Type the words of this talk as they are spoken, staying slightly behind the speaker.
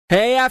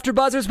Hey,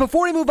 AfterBuzzers,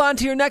 before we move on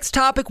to your next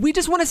topic, we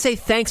just want to say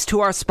thanks to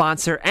our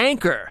sponsor,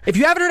 Anchor. If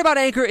you haven't heard about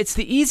Anchor, it's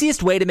the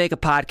easiest way to make a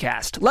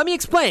podcast. Let me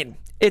explain.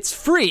 It's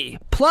free.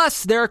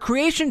 Plus, there are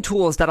creation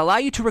tools that allow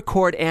you to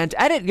record and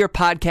edit your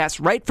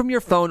podcast right from your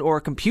phone or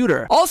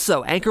computer.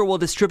 Also, Anchor will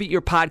distribute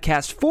your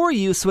podcast for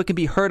you so it can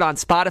be heard on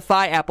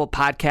Spotify, Apple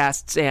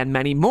Podcasts, and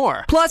many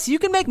more. Plus, you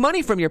can make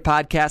money from your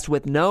podcast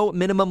with no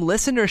minimum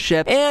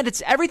listenership, and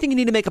it's everything you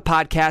need to make a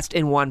podcast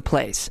in one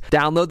place.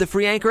 Download the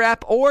free Anchor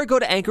app or go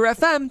to Anchor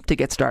FM to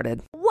get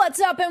started.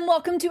 What's up, and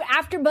welcome to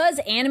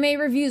AfterBuzz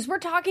Anime Reviews. We're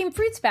talking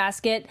Fruits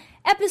Basket,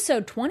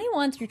 episode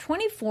 21 through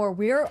 24.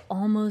 We're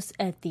almost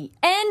at the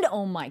end.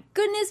 Oh my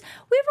goodness.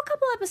 We have a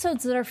couple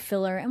episodes that are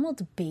filler, and we'll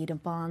debate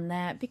upon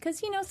that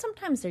because,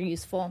 sometimes they're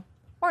useful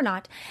or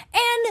not.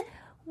 And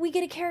we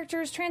get a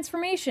character's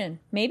transformation.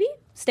 Maybe?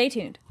 Stay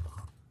tuned.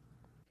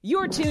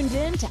 You're tuned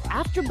in to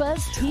AfterBuzz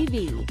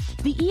TV,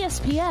 the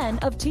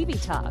ESPN of TV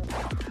talk.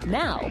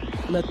 Now,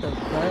 let the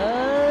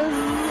buzz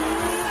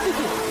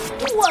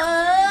begin.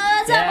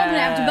 What's up? Welcome to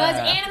AfterBuzz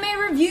Anime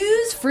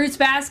Reviews, Fruits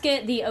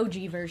Basket, the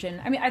OG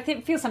version. I mean, I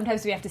feel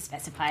sometimes we have to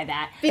specify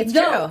that. It's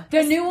true.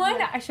 The new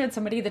one, I showed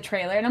somebody the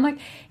trailer, and I'm like,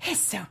 it's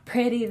so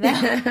pretty, though.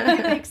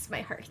 It makes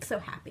my heart so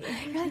happy.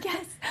 You're like,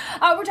 yes.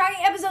 We're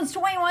talking episodes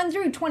 21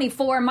 through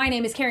 24. My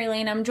name is Carrie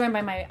Lane. I'm joined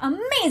by my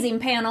amazing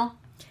panel.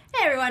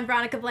 Hey everyone,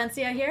 Veronica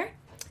Valencia here.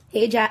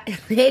 Hey, hey,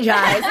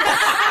 Jive.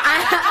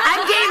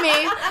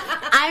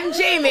 I'm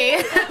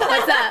Jamie.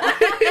 What's up?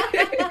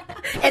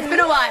 It's been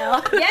a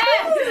while.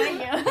 Yes,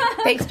 thank you.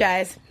 Thanks,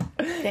 Jive.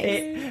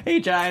 Hey,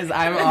 guys,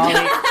 I'm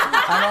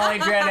Ollie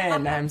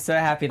Drennan. I'm so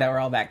happy that we're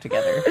all back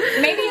together.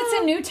 Maybe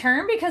it's a new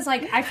term because,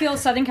 I feel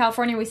Southern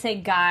California, we say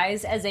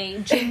guys as a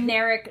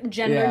generic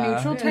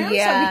gender-neutral term,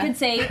 Yeah. so we could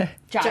say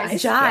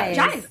jives.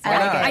 Jive.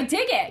 I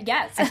dig it,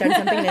 yes. I started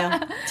something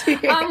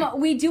new.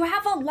 We do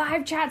have a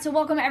live chat, so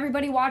welcome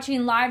everybody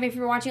watching live. If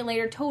you're watching it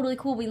later, totally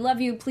cool. We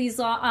love you. Please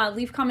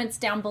leave comments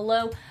down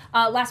below.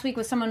 Last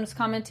week, someone was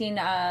commenting...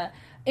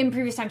 in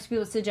previous times,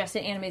 people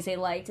suggested animes they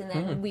liked, and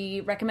then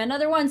we recommend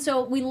other ones.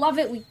 So we love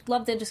it. We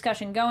love the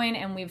discussion going,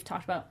 and we've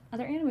talked about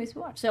other animes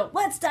we watch. So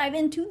let's dive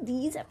into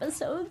these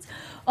episodes.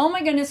 Oh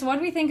my goodness, what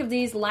do we think of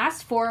these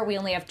last four? We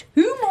only have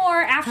two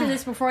more after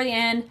this before the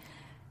end.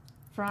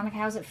 Veronica,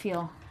 how's it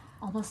feel?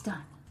 Almost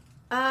done.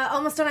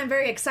 Almost done. I'm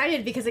very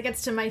excited because it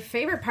gets to my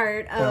favorite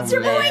part of the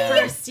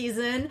first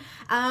season.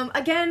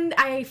 Again,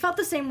 I felt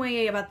the same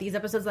way about these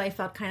episodes that I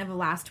felt kind of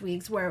last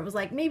week's, where it was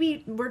like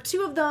maybe where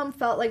two of them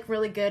felt like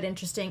really good,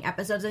 interesting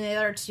episodes, and the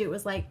other two, it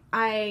was like,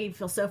 I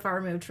feel so far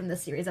removed from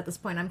this series at this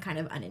point, I'm kind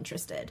of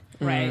uninterested.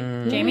 Right.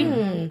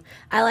 Jamie?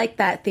 I like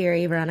that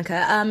theory,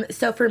 Veronica.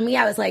 So for me,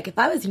 I was like, if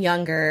I was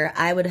younger,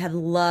 I would have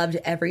loved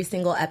every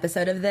single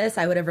episode of this.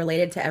 I would have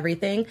related to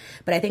everything.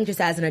 But I think just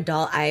as an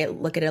adult, I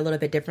look at it a little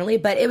bit differently.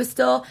 But it was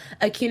still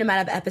a cute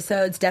amount of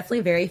episodes, definitely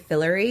very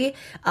fillery,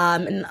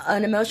 and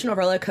an emotional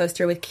roller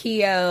coaster with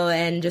Kyo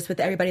and just with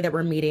everybody that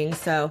we're meeting.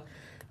 So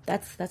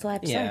that's all I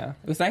have to say. Yeah,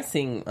 it was nice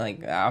seeing,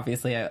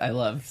 obviously I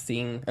love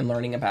seeing and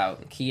learning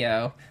about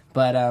Kyo,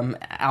 but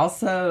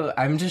also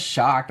I'm just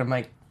shocked.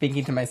 I'm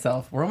thinking to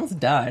myself, we're almost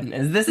done.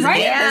 This is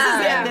right?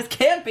 Yeah. This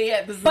can't be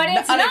it. This is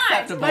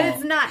unacceptable. But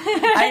it's not.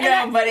 I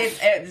know, but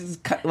it's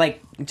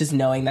just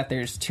knowing that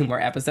there's two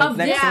more episodes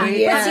next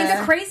week. But see,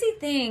 the crazy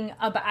thing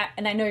about,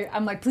 and I know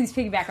I'm please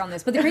piggyback on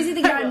this, but the crazy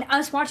thing about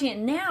us watching it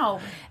now,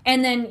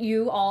 and then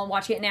you all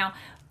watching it now,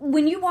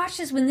 when you watched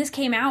this when this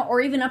came out, or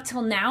even up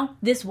till now,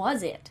 this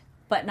was it,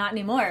 but not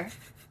anymore.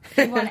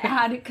 You want to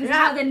add, because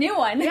now the new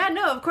one. Yeah,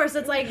 no, of course,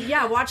 it's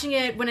watching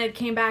it when it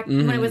came back,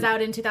 when it was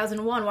out in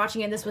 2001,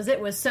 watching it, this was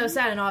it, was so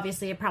sad, and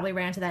obviously it probably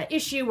ran into that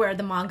issue where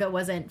the manga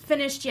wasn't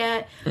finished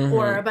yet,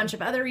 or a bunch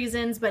of other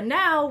reasons, but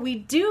now we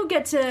do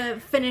get to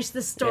finish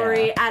the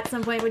story at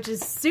some point, which is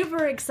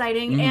super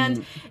exciting,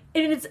 and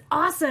it's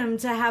awesome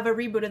to have a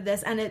reboot of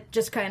this, and it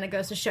just kind of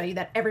goes to show you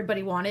that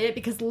everybody wanted it,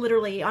 because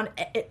literally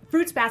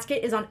Fruits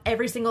Basket is on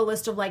every single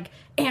list of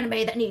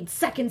anime that needs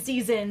second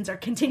seasons or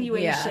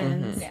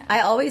continuations. Yeah. I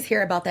always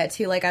hear about that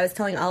too. I was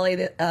telling Ollie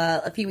that,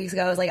 a few weeks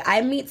ago, I was like,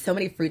 I meet so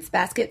many Fruits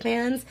Basket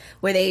fans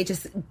where they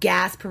just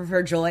gasp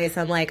for joy.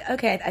 So I'm like,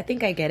 okay, I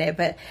think I get it,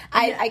 but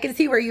I can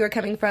see where you were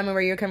coming from and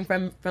where you were coming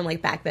from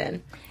back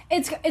then.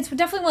 It's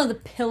definitely one of the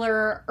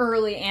pillar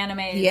early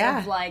animes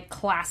of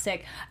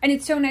classic, and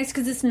it's so nice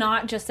because it's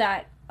not just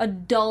that a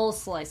dull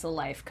slice of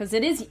life, because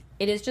it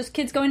is just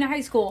kids going to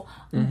high school,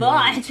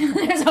 but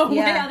there's a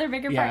way other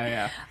bigger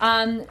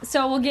part.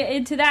 So we'll get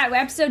into that.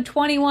 Episode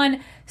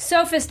 21,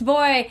 Sophist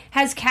Boy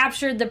has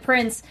captured the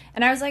prince,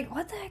 and I was like,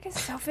 what the heck is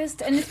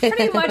Sophist? And it's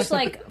pretty much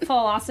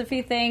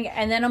philosophy thing,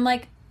 and then I'm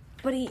like,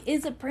 but he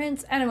is a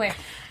prince. Anyway,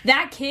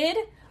 that kid,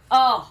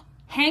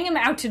 hang him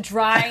out to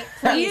dry,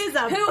 please.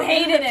 Who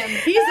hated him?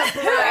 He's a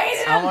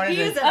brat.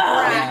 He's a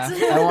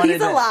brat.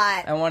 He's a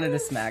lot. I wanted to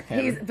smack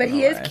him. But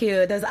he is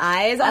cute. Those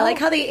eyes. I like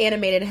how they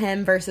animated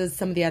him versus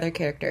some of the other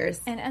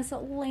characters. And as a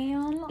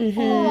lamb,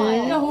 oh,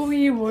 I know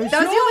he was. That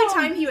was the only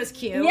time he was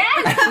cute.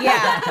 Yes.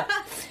 Yeah.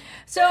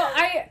 So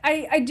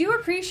I do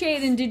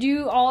appreciate, and did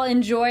you all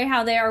enjoy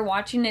how they are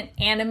watching an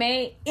anime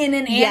in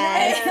an anime?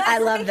 Yes, I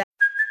love that.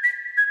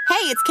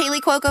 Hey, it's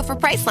Kaylee Cuoco for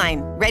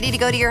Priceline. Ready to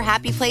go to your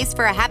happy place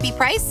for a happy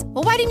price?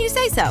 Well, why didn't you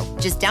say so?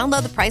 Just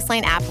download the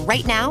Priceline app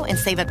right now and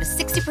save up to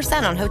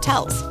 60% on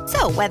hotels.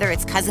 So whether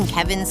it's Cousin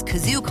Kevin's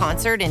Kazoo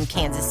Concert in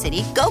Kansas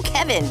City, go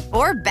Kevin,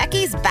 or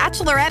Becky's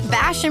Bachelorette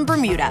Bash in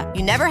Bermuda,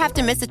 you never have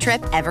to miss a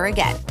trip ever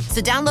again.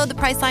 So download the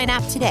Priceline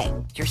app today.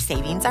 Your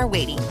savings are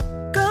waiting.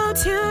 Go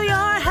to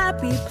your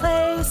happy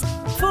place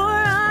for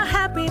a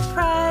happy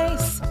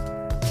price.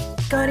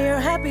 Go to your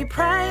happy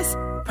price,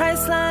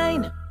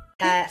 Priceline.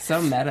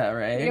 So meta,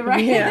 right?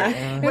 Right? Yeah.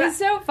 It was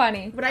so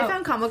funny. What I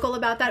found comical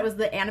about that was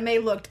the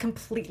anime looked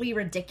completely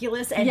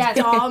ridiculous and Yes.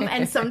 dumb,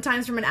 and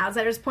sometimes from an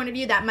outsider's point of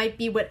view, that might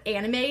be what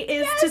anime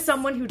is to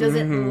someone who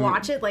doesn't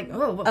watch it. Like,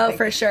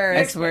 For sure.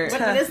 I swear.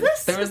 What is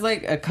this? There was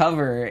like a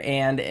cover,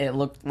 and it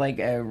looked like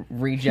a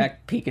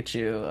reject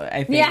Pikachu.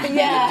 I think. Yeah. Did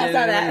I saw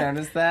anyone that.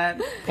 notice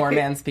that? Poor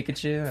man's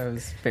Pikachu.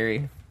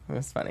 It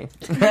was funny.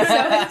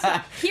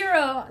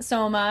 Hiro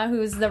Soma,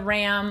 who's the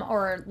ram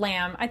or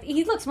lamb.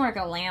 He looks more like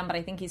a lamb, but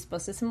I think he's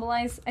supposed to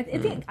symbolize. I thought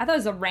it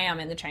was a ram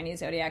in the Chinese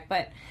zodiac,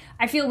 but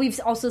I feel we've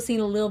also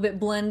seen a little bit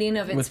blending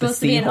of it's With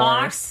supposed the to be an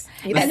seahorse. ox.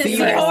 The And the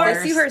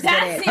seahorse. seahorse.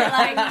 That's it,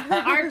 like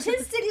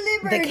artistic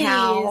liberties. The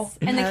cow.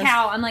 And the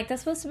cow. I'm like,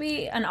 that's supposed to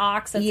be an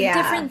ox. That's a Yeah.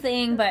 different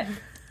thing, but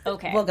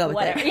okay. We'll go with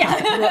whatever. it. Yeah.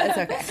 Well, it's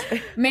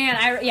okay. Man,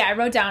 I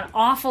wrote down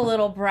awful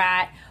little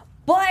brat.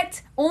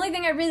 But only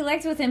thing I really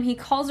liked with him, he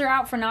calls Toru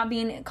out for not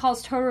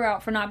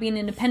being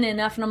independent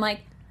enough, and I'm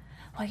like,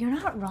 well, you're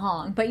not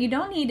wrong, but you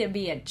don't need to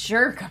be a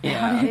jerk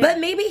about it. But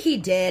maybe he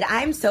did.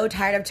 I'm so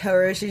tired of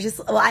Toru. She's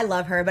just, I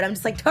love her, but I'm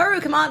just like,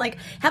 Toru, come on, like,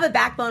 have a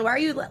backbone. Why are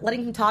you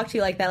letting him talk to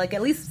you like that? Like,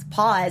 at least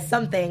pause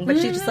something. But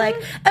she's just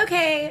like,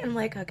 okay. I'm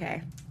like,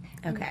 okay.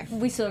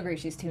 We still agree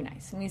she's too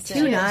nice.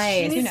 Too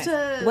nice. She needs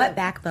to. What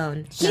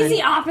backbone? He's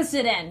the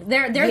opposite end.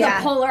 They're Yeah.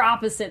 the polar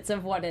opposites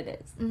of what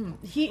it is.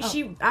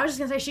 I was just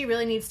gonna say she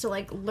really needs to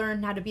like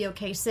learn how to be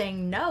okay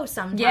saying no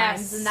sometimes,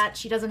 Yes. and that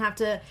she doesn't have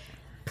to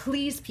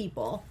please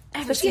people.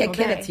 Especially a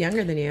kid that's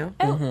younger than you.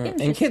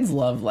 And kids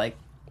love like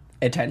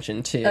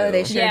attention too. Oh,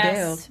 they sure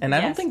Yes. do. And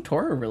I don't think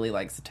Toru really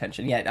likes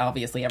attention. Yet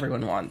obviously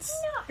everyone wants.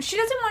 She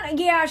doesn't want.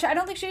 Yeah, I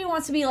don't think she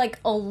wants to be like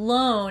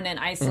alone and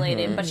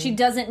isolated. But she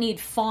doesn't need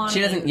fawning. She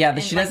doesn't. Yeah,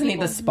 and, she like, doesn't need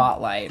the people-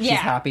 spotlight. Yeah. She's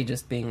happy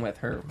just being with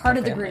her Part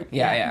of the family. group.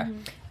 Yeah,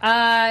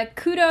 yeah.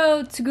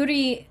 Kudo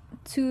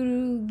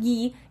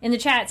Tsurugi in the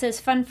chat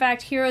says, "Fun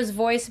fact: Hero's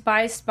voiced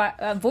by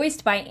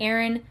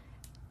Aaron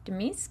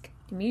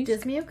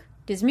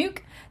Dismuke,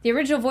 the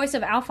original voice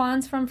of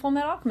Alphonse from Full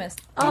Metal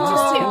Alchemist."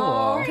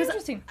 Oh, Very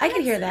interesting. I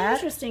can hear that.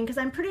 Interesting, because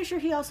I'm pretty sure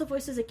he also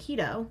voices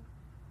Akito.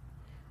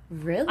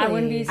 Really? I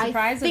wouldn't be I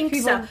surprised if think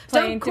people so.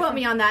 playing Don't quote different-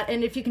 me on that,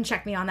 and if you can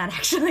check me on that,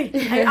 actually.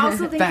 I also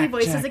think he Fact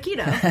voices check.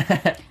 Akito.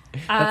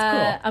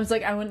 That's I was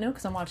like, I wouldn't know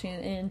because I'm watching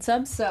it in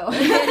subs, so.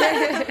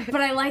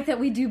 But I like that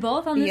we do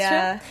both on this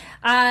Yeah.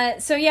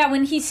 trip. So yeah,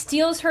 when he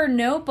steals her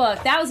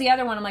notebook, that was the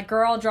other one. I'm like,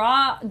 girl,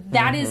 draw.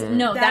 That is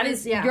no, that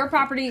is yeah. your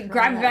property.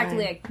 Grab it back.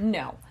 Like,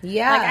 no.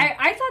 Yeah. Like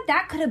I thought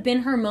that could have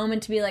been her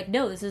moment to be like,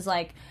 no, this is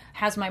like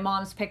has my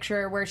mom's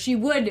picture where she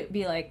would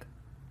be like,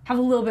 have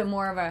a little bit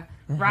more of a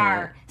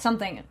rar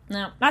something.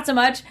 No, not so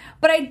much.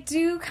 But I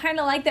do kind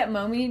of like that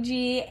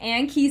Momiji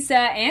and Kisa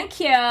and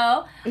Kyo.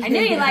 I knew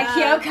you like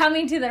Kyo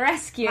coming to the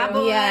rescue. My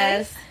boy.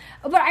 Yes.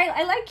 But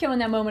I like Kyo in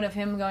that moment of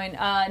him going,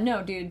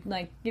 no, dude,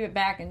 like, give it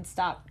back and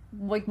stop.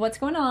 Like, what's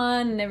going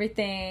on and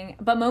everything.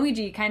 But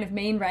Momiji kind of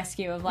main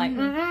rescue of like,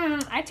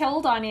 I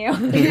told on you.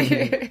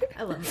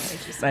 I love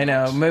Momiji so I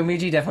know.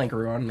 Momiji definitely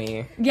grew on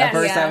me. Yes. At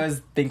first Yeah. I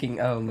was thinking,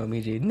 oh,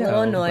 Momiji, no. A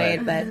little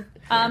annoyed, but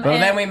But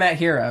then we met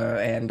Hiro,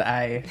 and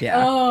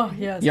yeah. Oh,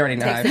 yes. You already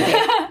know how I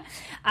feel.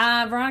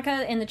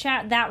 Veronica in the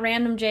chat, that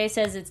random J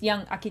says it's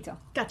young Akito.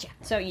 Gotcha.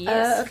 So,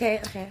 yes.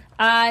 okay.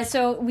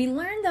 So we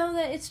learned though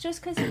that it's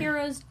just because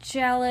Hiro's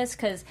jealous,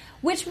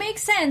 which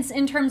makes sense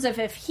in terms of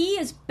if he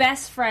is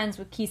best friends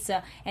with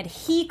Kisa and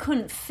he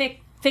couldn't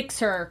fix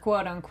her,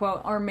 quote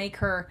unquote, or make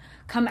her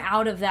come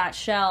out of that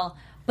shell,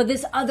 but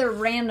this other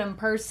random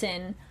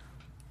person,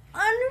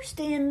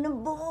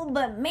 understandable,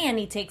 but man,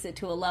 he takes it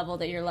to a level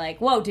that you're like,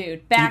 whoa,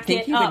 dude, back Do you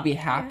think it he up. would be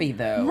happy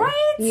though?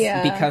 Right?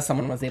 Yeah. Because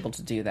someone was able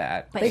to do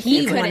that. But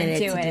he couldn't wanted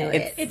do to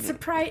it. It's a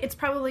pride. It's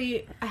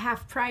probably a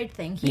half pride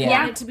thing. He Yeah.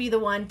 wanted to be the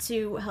one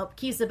to help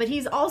Kisa, but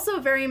he's also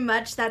very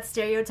much that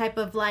stereotype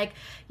of like,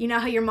 you know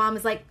how your mom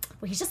is like,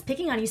 well, he's just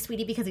picking on you,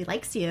 sweetie, because he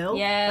likes you.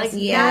 Yes.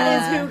 like Yeah.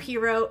 that is who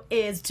Hiro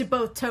is to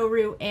both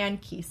Toru and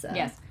Kisa.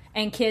 Yes.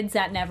 And kids,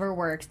 that never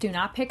works. Do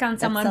not pick on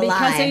someone a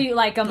because lie. you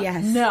like them.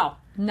 Yes. No,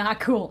 not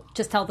cool.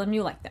 Just tell them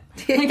you like them.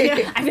 Like,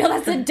 I feel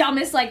that's the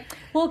dumbest, like,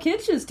 well,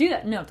 kids just do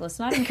that. No, let's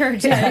not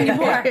encourage that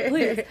anymore,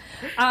 please.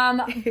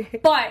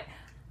 But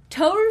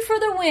Toru for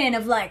the win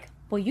of like,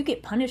 well, you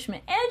get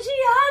punishment. And she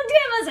hugged him.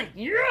 I was like,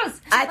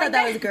 yes! I thought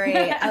that was great.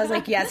 I was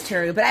like, yes,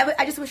 true. But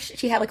I just wish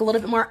she had like a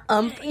little bit more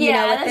with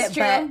that's it.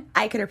 true. But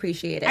I could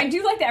appreciate it. I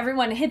do like that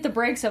everyone hit the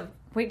brakes of,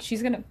 wait,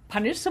 she's going to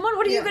punish someone?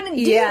 What are you going to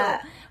do?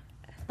 Yeah.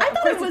 I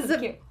thought it was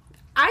cute.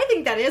 I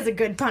think that is a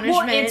good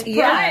punishment. Well, it's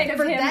pride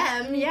for of him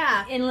them.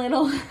 Yeah. in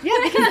little. Yeah,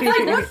 because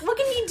it's like, what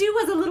can he do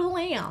as a little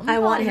lamb? I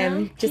want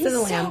him just as a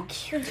lamb. So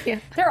cute. Yeah.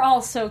 They're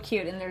all so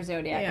cute in their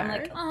Zodiac. I'm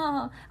like,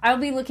 oh. I'll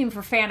be looking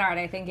for fan art,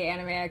 I think, at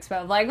Anime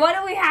Expo. Like, what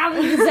do we have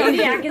with the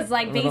Zodiac as,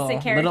 like,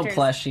 basic characters? Little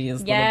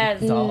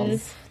plushies, little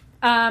dolls.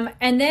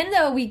 And then,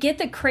 though, we get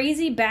the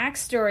crazy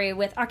backstory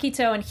with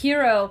Akito and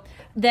Hiro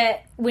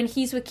that when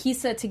he's with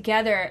Kisa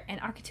together,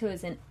 and Akito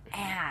is an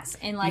ass,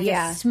 and, like,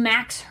 it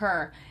smacks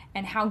her,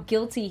 and how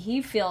guilty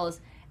he feels.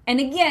 And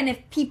again,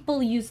 if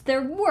people use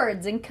their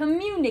words and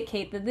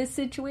communicate that this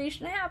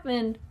situation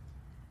happened.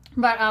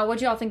 But what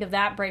do y'all think of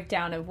that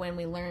breakdown of when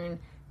we learn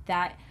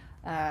that,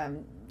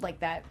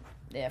 flashback?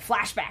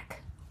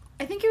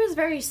 I think it was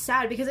very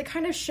sad because it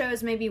kind of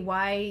shows maybe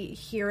why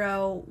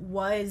Hiro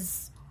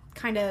was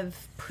kind of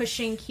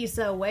pushing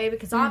Kisa away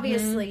because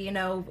obviously, you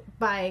know,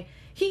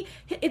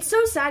 it's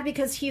so sad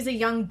because he's a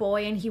young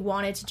boy and he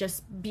wanted to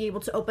just be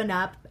able to open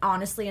up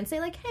honestly and say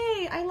like,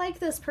 hey, I like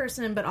this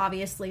person, but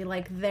obviously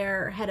like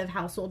their head of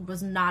household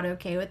was not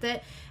okay with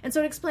it. And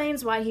so it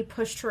explains why he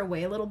pushed her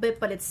away a little bit,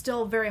 but it's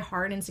still very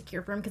hard and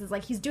insecure for him because it's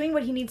like he's doing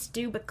what he needs to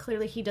do, but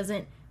clearly he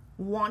doesn't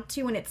want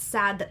to, and it's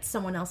sad that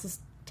someone else is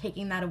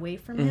taking that away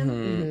from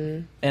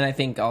him. And I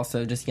think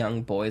also just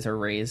young boys are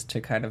raised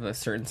to kind of a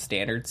certain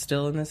standard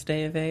still in this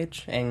day of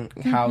age, and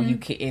how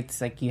it's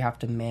like you have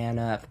to man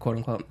up, quote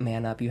unquote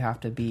man up. You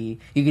have to be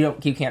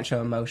you can't show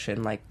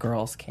emotion like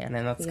girls can,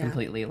 and that's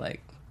completely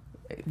like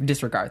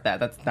disregard that.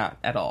 That's not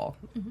at all.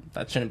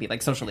 That shouldn't be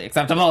like socially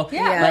acceptable.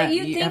 Yeah, like,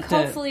 you'd think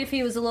hopefully if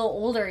he was a little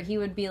older, he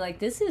would be like,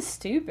 "This is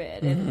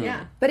stupid."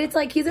 And, but it's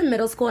like he's in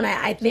middle school, and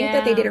I think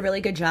that they did a really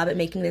good job at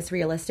making this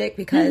realistic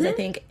because I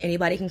think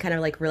anybody can kind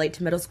of like relate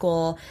to middle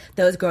school,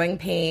 those growing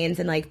pains,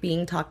 and like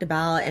being talked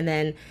about, and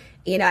then.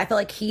 You know, I felt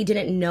like he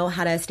didn't know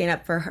how to stand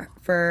up for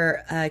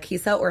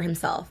Kisa or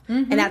himself.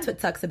 And that's what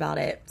sucks about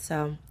it.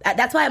 So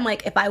that's why I'm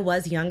like, if I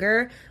was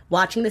younger,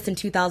 watching this in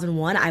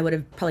 2001, I would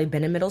have probably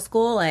been in middle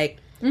school. Like,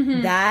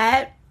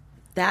 that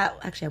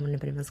actually, I wouldn't have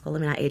been in middle school.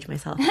 Let me not age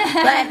myself.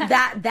 But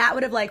that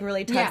would have, like,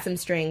 really tugged some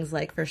strings,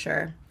 like, for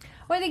sure.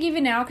 Well, I think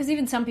even now, because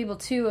even some people,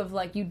 too, of,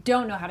 like, you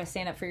don't know how to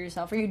stand up for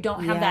yourself or you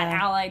don't have that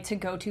ally to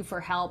go to for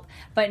help.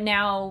 But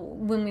now,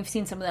 when we've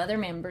seen some of the other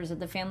members of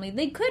the family,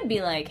 they could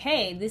be like,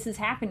 hey, this is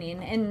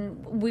happening.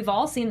 And we've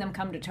all seen them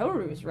come to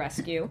Toru's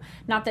rescue.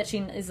 Not that she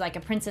is, like, a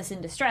princess in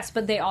distress,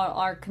 but they all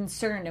are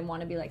concerned and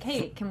want to be like,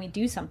 hey, can we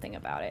do something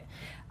about it?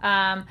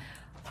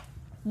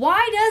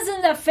 Why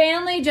doesn't the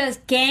family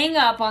just gang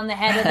up on the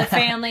head of the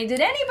family?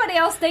 Did anybody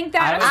else think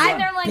that?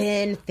 I've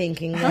been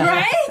thinking that.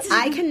 Right?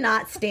 I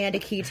cannot stand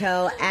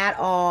Akito at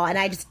all, and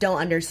I just don't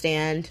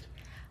understand.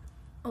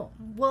 Oh,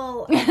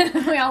 well...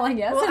 we all like,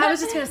 yes. Well, I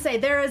was just going to say,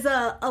 there is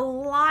a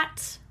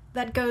lot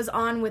that goes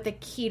on with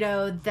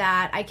Akito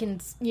that I can,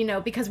 you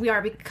know, because we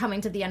are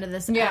coming to the end of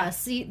this the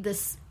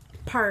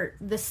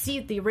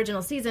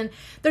original season,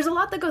 there's a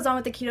lot that goes on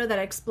with Akito that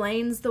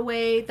explains the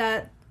way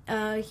that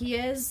he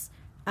is.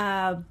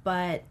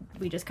 But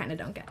we just kind of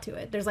don't get to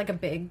it. There's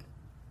like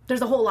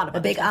there's a whole lot of a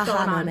big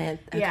aha moment.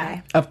 Okay.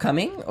 Yeah.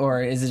 Upcoming,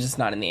 or is it just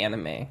not in the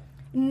anime?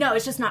 No,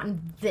 it's just not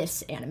in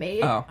this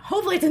anime. Oh.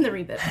 Hopefully it's in the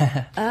reboot.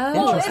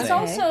 Well, it's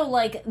also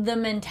like the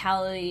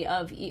mentality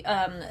of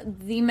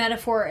the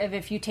metaphor of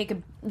if you take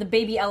the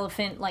baby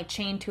elephant like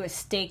chained to a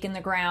stake in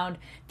the ground,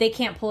 they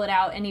can't pull it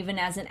out, and even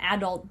as an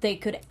adult, they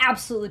could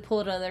absolutely pull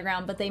it out of the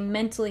ground, but they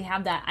mentally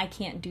have that I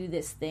can't do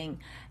this thing,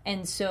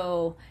 and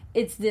so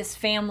it's this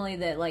family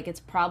that like it's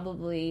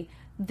probably.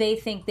 They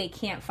think they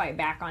can't fight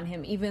back on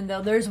him, even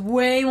though there's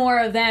way more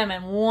of them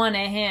and one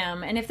of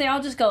him. And if they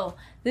all just go,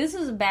 this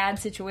is a bad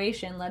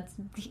situation, let's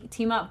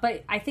team up.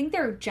 But I think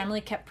they're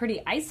generally kept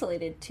pretty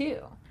isolated, too.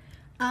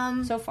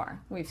 So far,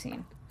 we've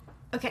seen.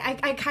 Okay,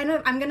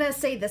 I'm going to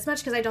say this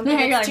much because I don't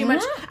think it's too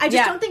much. I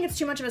just don't think it's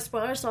too much of a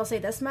spoiler, so I'll say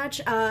this much.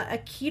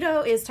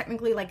 Akito is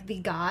technically like the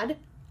god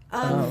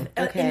of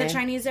in the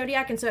Chinese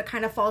zodiac, and so it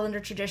kind of falls under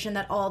tradition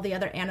that all the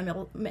other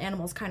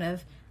animals kind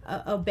of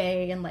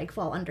obey and like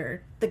fall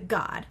under the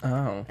god.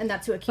 And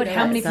that's who Akito is. But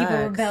how many people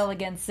rebel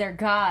against their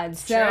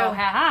gods?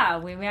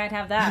 So, we might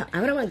have that. I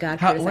don't want God.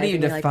 What do you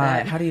define?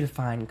 Like how do you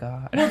define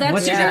God? Well,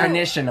 what's your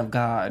definition of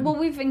God? Well,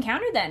 we've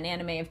encountered that in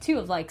anime too,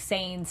 of like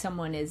saying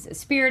someone is a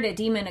spirit, a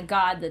demon, a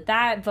god.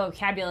 That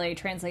vocabulary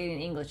translated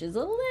in English is a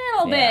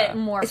little bit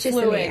more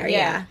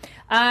fluid.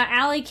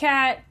 Alley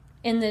Cat.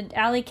 In the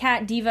Alley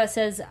Cat Diva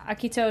says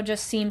Akito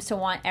just seems to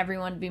want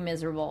everyone to be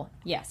miserable.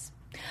 Yes.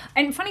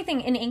 And funny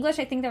thing, in English,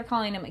 I think they're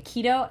calling him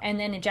Akito, and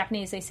then in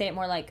Japanese, they say it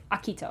more like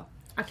Akito.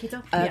 Akito?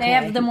 Okay. They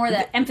have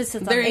the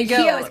emphasis on there you go.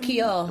 Kyo is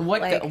Kyo.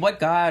 What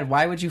God?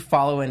 Why would you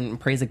follow and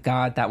praise a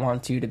God that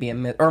wants you to be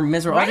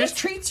miserable, or just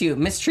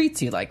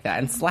mistreats you like that,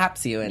 and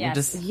slaps you, and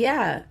just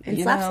and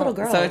slaps little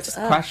girls? So it's just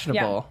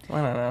questionable. Yeah.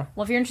 I don't know.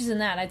 Well, if you're interested in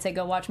that, I'd say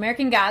go watch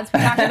American Gods.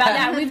 We talked about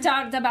that. We've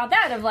talked about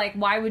that of like,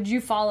 why would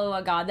you follow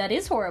a God that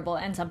is horrible?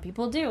 And some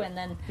people do, and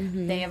then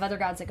they have other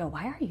gods that go,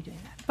 why are you doing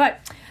that?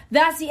 But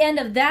that's the end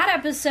of that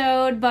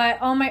episode.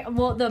 But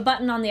the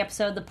button on the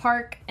episode, the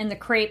park and the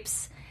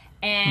crepes.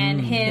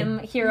 and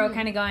Hiro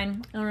kind of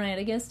going, all right,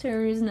 I guess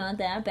Toru's not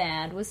that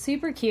bad, was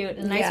super cute.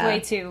 A nice way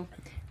to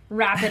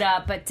wrap it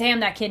up. But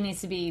damn, that kid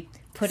needs to be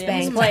put in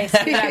his place.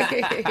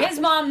 His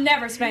mom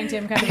never spanked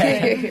him, kind of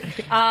thing.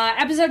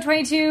 Episode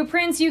 22,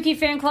 Prince Yuki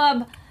Fan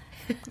Club.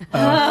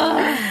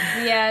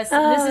 Yes,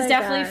 this is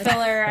definitely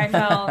filler, I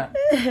felt.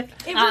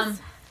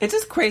 It's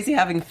just crazy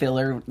having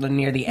filler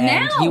near the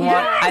end.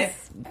 I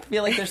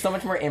feel like there's so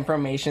much more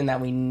information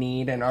that we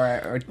need and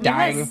are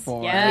dying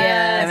for.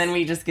 Yes. And then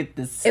we just get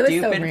this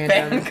stupid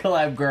fan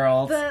club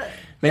girls.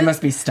 They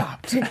must be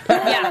stopped.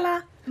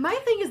 My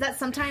thing is that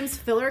sometimes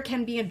filler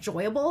can be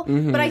enjoyable,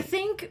 but I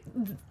think,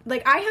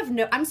 like, I have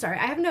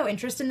no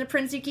interest in the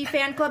Prince Yuki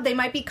fan club. They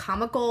might be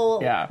comical.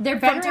 Yeah. They're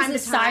better as a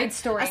side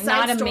story,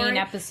 not a main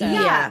episode.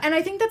 Yeah, and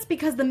I think that's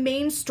because the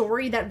main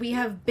story that we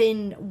have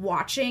been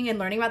watching and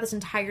learning about this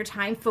entire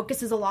time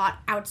focuses a lot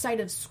outside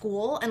of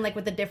school and, like,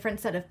 with a different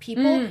set of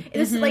people.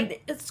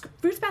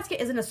 Fruits Basket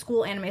isn't a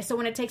school anime, so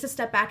when it takes a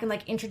step back and,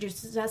 like,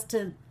 introduces us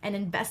to and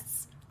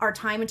invests our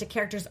time into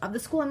characters of the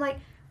school, I'm like,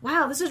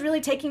 wow, this is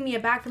really taking me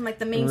aback from, like,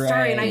 the main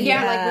story, and I feel,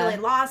 like, really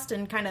lost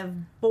and kind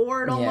of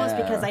bored almost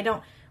because I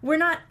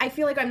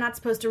feel like I'm not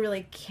supposed to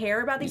really care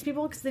about these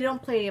people because they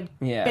don't play a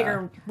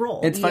bigger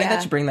role. It's funny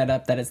that you bring that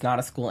up, that it's not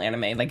a school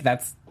anime. Like,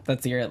 that's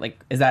your, like,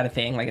 is that a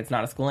thing? Like, it's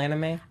not a school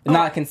anime?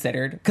 Not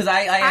considered? Because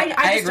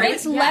I agree.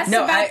 It's less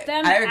about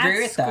them I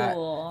agree with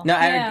school. That. No,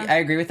 I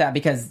agree with that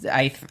because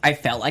I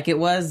felt like it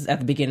was at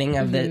the beginning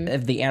of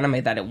the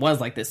anime that it was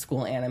like this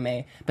school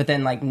anime, but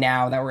then, like,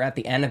 now that we're at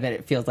the end of it,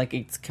 it feels like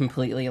it's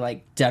completely,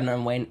 like, done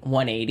on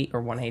 180 or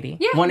 180.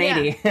 Yeah,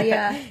 180.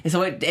 Yeah.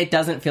 So it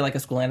doesn't feel like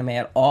a school anime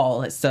at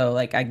all. So,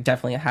 like, I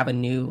definitely have a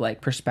new, like,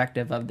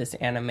 perspective of this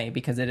anime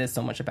because it is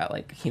so much about,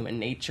 like, human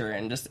nature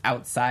and just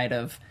outside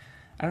of,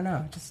 I don't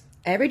know, just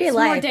everyday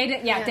life. More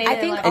day-to-day I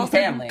think life. also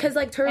family. because,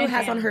 like, Toru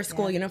has on her family,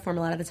 school uniform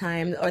a lot of the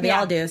time, or they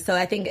all do. So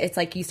I think it's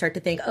like you start to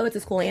think, oh, it's a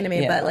school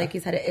anime, but like you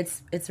said,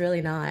 it's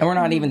really not. And we're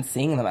not even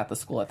seeing them at the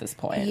school at this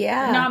point.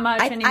 Yeah, not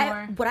much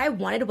anymore. What I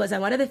wanted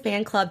the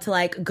fan club to,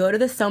 like, go to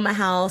the Soma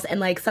house and,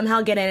 like,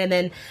 somehow get in, and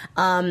then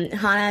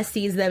Hana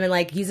sees them and,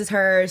 like, uses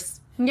her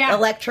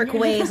electric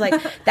waves.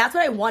 Like, that's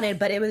what I wanted,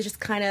 but it was just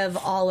kind of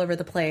all over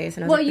the place.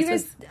 And I was like, you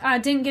guys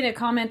didn't get a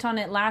comment on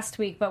it last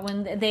week, but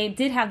when they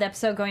did have the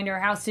episode going to her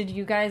house, did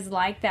you guys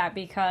like that?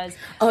 Because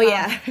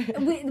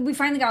we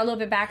finally got a little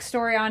bit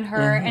backstory on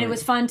her, and it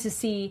was fun to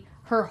see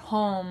her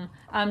home.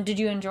 Did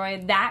you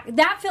enjoy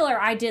that filler?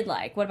 I did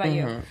like. What about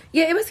you?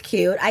 Yeah, it was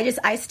cute.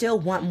 I still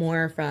want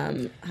more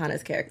from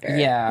Hana's character.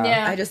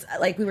 Yeah. I just,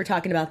 like, we were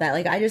talking about that.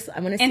 Like, I want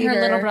to see and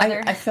her little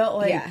brother. I felt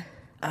like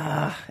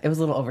it was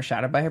a little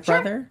overshadowed by her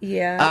brother.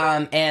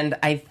 Yeah. And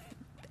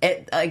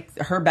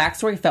her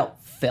backstory felt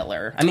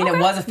filler. I mean, it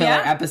was a filler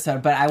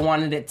episode, but I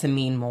wanted it to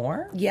mean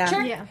more. Yeah.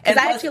 Sure. Yeah. Because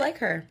I actually like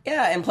her.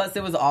 Yeah, and plus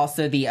it was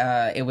also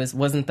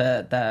wasn't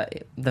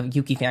the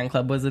Yuki fan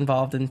club was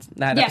involved in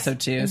that episode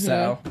too,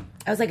 so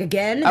I was like,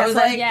 again? I was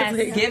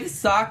like, give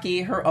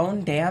Saki her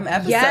own damn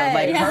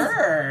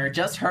episode.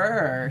 Just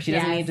her. She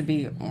doesn't need to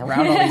be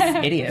around all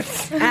these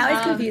idiots. I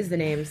always confuse the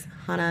names.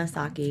 Hana,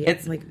 Saki.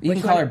 It's like, you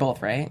can call her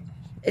both, right?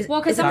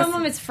 Because some of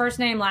them it's first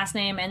name, last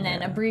name, and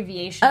then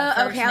abbreviation.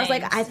 Oh, okay. I was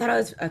like, I thought I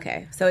was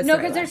okay. So it's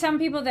because there's some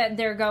people that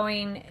they're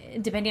going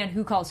depending on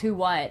who calls who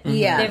what.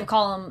 Yeah, they would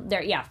call them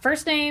their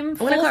first name,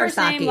 full first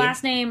name,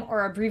 last name,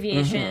 or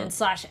abbreviation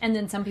 / and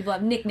then some people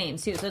have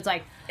nicknames too. So it's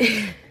like,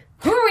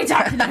 who are we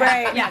talking about?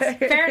 Right. Yes,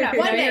 fair enough.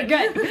 One name,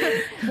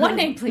 good. One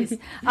name, please.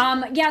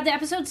 The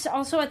episodes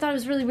also I thought it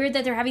was really weird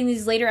that they're having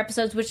these later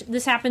episodes, which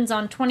this happens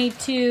on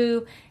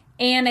 22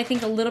 and I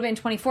think a little bit in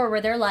 24,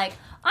 where they're like,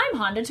 I'm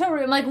Honda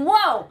Toru. I'm like,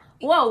 whoa,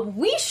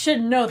 we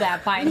should know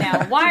that by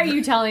now. Why are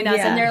you telling us?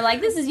 And they're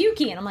like, this is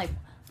Yuki. And I'm like,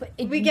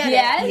 we get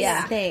it.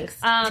 Yeah, thanks.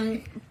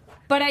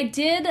 But I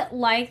did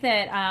like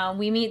that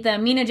we meet the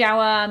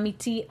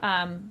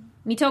Minajawa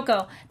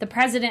Mitoko, the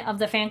president of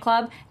the fan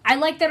club. I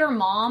like that her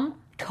mom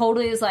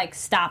totally is like,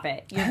 stop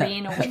it. You're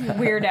being a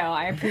weirdo.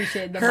 I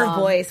appreciate her mom.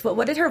 voice.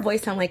 What did her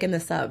voice sound like in the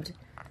subbed?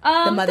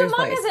 The mother's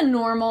mom voice. has a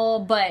normal,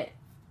 but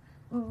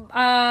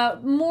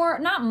more,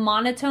 not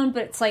monotone,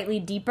 but slightly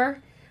deeper.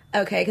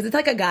 Okay, because it's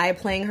like a guy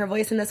playing her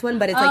voice in this one,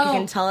 but it's like you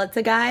can tell it's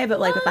a guy, but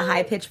like with a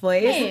high-pitched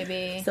voice.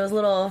 Maybe. So it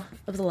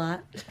was a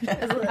lot.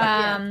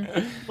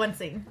 One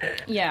scene.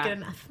 Yeah. Good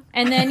enough.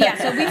 And then,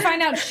 so we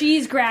find out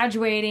she's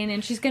graduating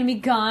and she's going to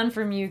be gone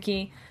from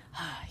Yuki.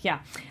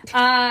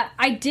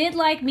 I did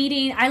like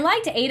meeting, I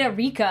liked Ada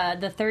Rika,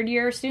 the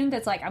third-year student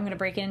that's like, I'm going to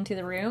break into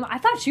the room. I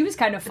thought she was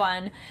kind of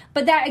fun.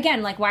 But that,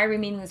 again, like, why are we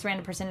meeting this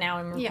random person now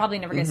and we're probably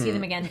never going to see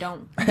them again?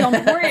 Don't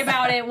worry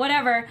about it,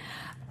 whatever.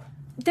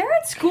 They're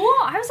at school.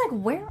 I was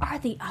like, where are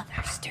the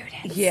other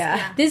students?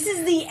 Yeah. This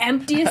is the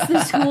emptiest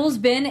the school's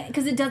been,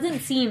 because it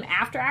doesn't seem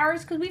after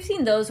hours, because we've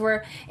seen those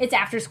where it's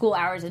after school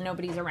hours and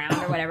nobody's around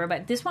or whatever,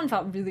 but this one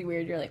felt really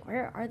weird. You're like,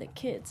 where are the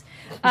kids?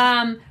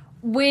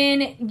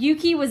 When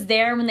Yuki was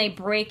there, when they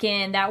break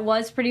in, that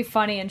was pretty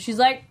funny, and she's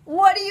like,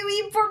 what do you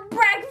eat for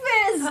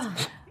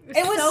breakfast?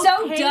 It was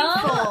so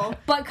dumb,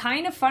 but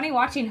kind of funny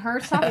watching her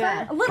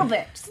suffer a little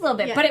bit, just a little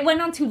bit. But it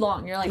went on too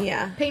long. You're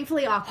like,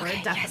 painfully awkward,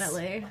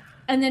 definitely. Yes.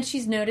 And then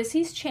she's noticed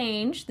he's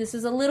changed. This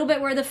is a little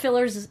bit where the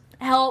filler's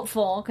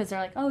helpful because they're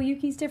like, oh,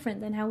 Yuki's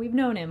different than how we've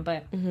known him,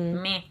 but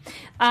meh.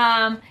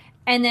 And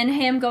then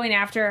him going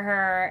after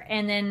her,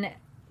 and then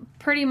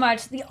pretty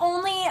much the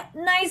only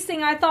nice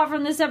thing I thought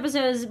from this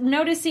episode is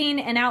noticing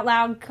and out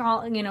loud,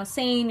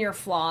 saying your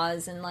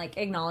flaws and like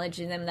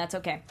acknowledging them. That's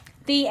okay.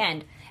 The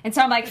end. And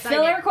so I'm like,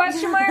 filler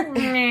question mark?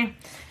 Meh.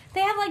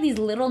 They have like these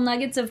little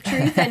nuggets of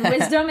truth and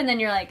wisdom, and then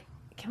you're like,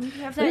 can we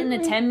have that in a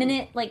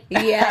 10-minute? Like,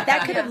 yeah,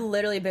 that could have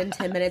literally been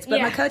 10 minutes.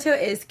 But Makoto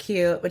is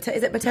cute.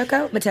 Is it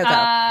Motoko?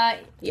 Motoko.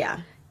 Yeah.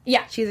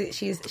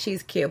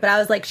 She's cute. But I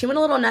was like, she went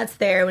a little nuts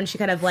there when she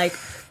kind of like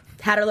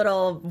had her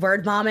little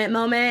word vomit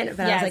moment,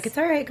 but I was like, it's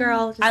all right,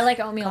 girl. Just I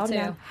like oatmeal too.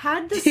 Down.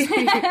 Had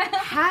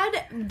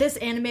this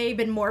anime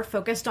been more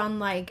focused on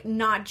like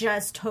not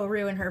just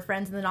Toru and her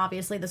friends, and then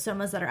obviously the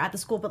Somas that are at the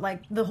school, but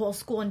like the whole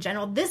school in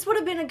general, this would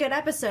have been a good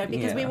episode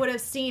because we would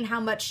have seen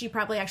how much she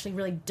probably actually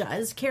really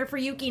does care for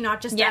Yuki,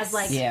 not just as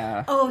like,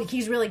 oh,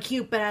 he's really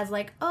cute, but as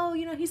like, oh,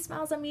 he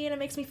smiles at me and it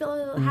makes me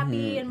feel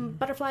happy and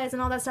butterflies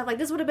and all that stuff. Like,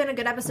 this would have been a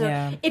good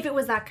episode if it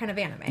was that kind of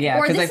anime. Yeah,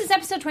 or this is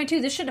episode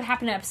 22. This should have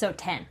happened in episode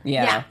 10.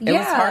 Yeah. It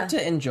was hard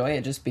to enjoy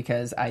it just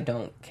because I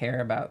don't care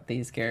about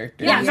these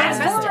characters. Yeah,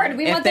 fast forward.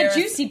 We want the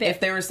juicy bit. If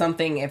there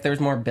was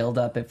more build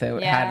up, if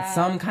it had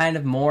some kind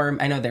of more,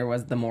 I know there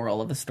was the moral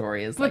of the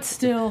story is, but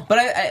still,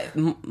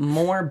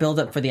 more build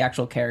up for the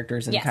actual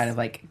characters and kind of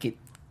like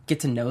get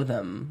to know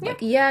them.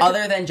 Like,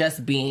 other than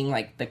just being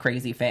like the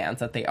crazy fans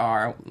that they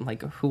are.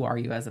 Like, who are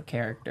you as a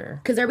character?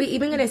 Because are we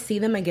even going to see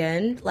them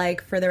again,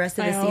 like, for the rest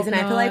of the season? I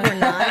feel like we're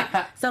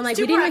not. So I'm like,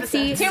 we didn't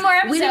see 2 more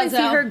episodes. We didn't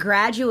see her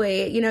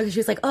graduate, because she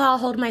was like, oh, I'll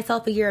hold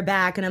myself a year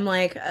back, and I'm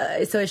like,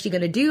 so is she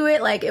going to do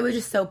it? Like, it was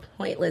just so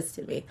pointless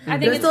to me. I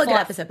think it was still a good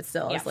episode, but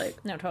still, I was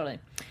like, no, totally.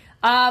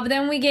 But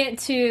then we get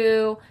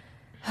to.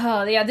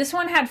 Oh, yeah, this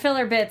one had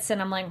filler bits,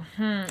 and I'm like,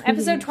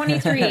 Episode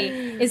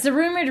 23. Is the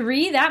rumored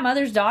Ri that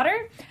mother's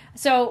daughter?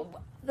 So,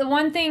 the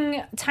one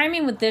thing,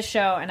 timing with this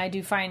show, and I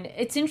do find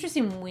it's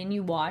interesting when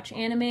you watch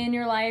anime in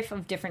your life,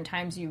 of different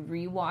times you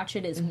rewatch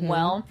it as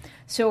well.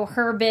 So,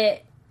 her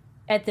bit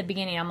at the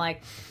beginning, I'm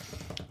like,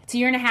 it's a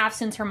year and a half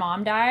since her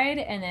mom died,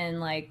 and then,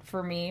 like,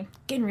 for me,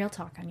 getting real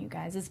talk on you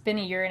guys, it's been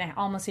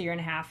almost a year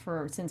and a half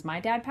since my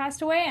dad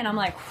passed away, and I'm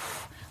like,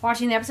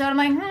 watching the episode, I'm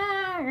like,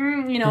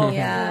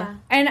 Yeah.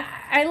 And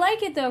I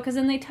like it, though, because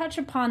then they touch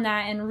upon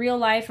that in real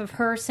life of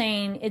her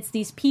saying it's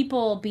these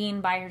people being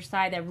by her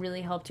side that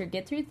really helped her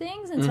get through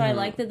things. And so I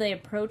like that they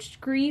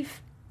approached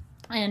grief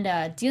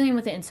and dealing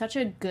with it in such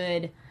a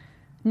good,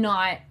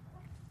 not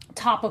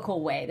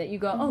topical way that you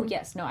go, oh,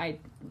 yes, no, I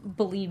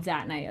believe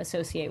that and I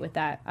associate with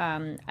that.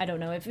 I don't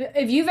know if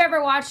you've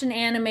ever watched an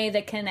anime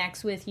that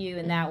connects with you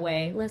in that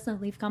way. Let us know,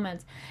 leave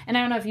comments. And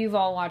I don't know if you've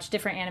all watched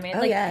different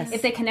anime,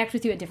 if they connect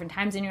with you at different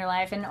times in your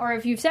life, or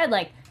if you've said,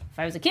 like, if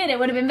I was a kid, it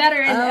would have been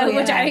better,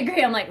 which I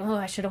agree. I'm like, oh,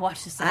 I should have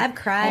watched this. I've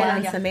cried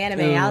on some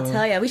anime. I'll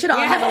tell you. We should all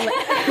have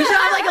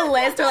like a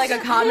list or like a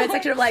comment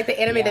section of like the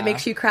anime that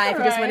makes you cry if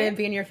you just want to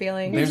be in your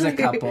feelings. There's a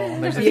couple.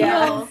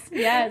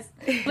 Yes.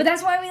 But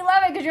that's why we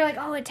love it, because you're like,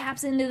 oh, it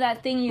taps into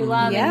that thing you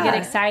love and you get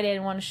excited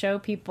and want to show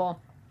people.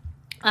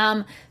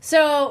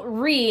 So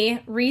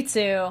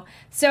Ritsu.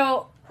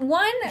 So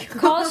one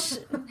calls.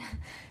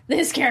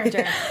 This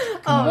character.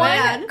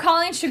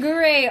 Calling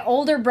Shigure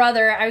older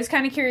brother. I was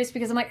kind of curious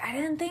because I'm like, I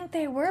didn't think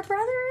they were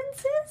brother and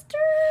sister.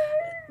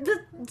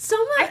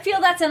 I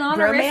feel that's an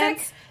honorific.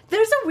 Romance.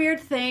 There's a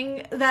weird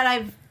thing that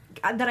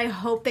I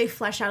hope they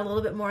flesh out a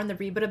little bit more in the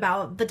reboot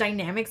about the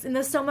dynamics in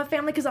the Soma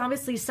family, because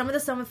obviously some of the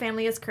Soma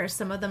family is cursed,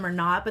 some of them are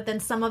not, but then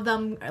some of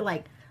them are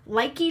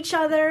like each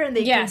other and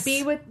they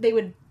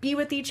would be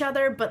with each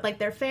other, but like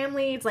their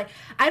family, it's like,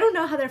 I don't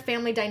know how their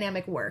family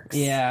dynamic works.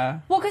 Yeah.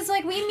 Well, because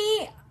like we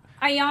meet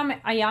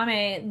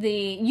Ayame,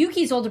 the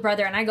Yuki's older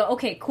brother, and I go,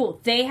 okay,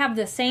 cool. They have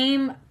the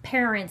same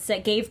parents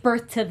that gave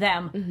birth to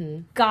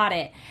them. Got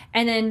it.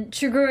 And then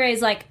Shigure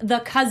is like the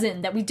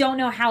cousin that we don't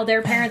know how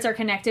their parents are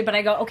connected, but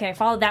I go, okay, I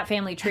followed that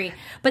family tree.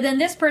 But then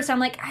this person, I'm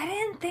like, I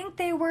didn't think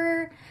they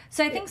were.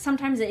 So I think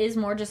sometimes it is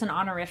more just an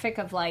honorific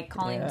of like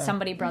calling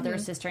somebody brother or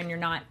sister and you're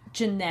not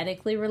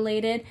genetically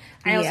related.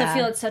 I also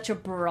feel it's such a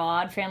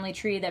broad family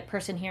tree that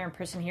person here and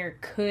person here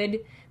could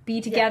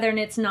be together, and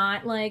it's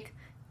not like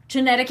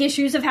genetic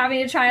issues of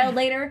having a child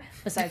later,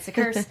 besides the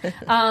curse.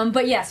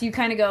 But yes, you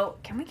kind of go,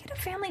 can we get a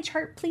family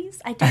chart, please?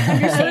 I don't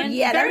understand.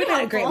 That would have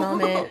been a great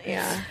moment.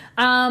 Yeah.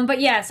 But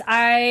yes,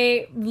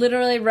 I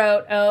literally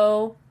wrote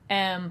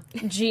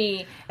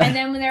OMG. And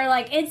then when they're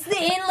like, it's the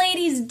inn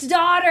lady's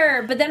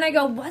daughter. But then I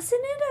go,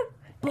 wasn't it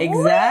a boy?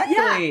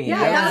 Exactly. Yeah,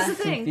 that was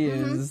the thing.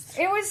 Confused.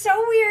 It was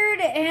so weird,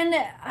 and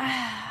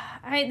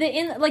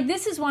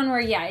this is one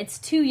where it's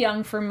too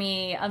young for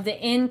me, of the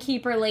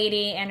innkeeper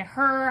lady and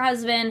her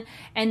husband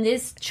and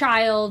this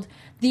child.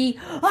 I'm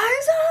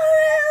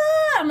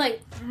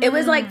like, It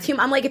was like too.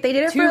 I'm like, if they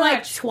did it for like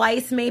much.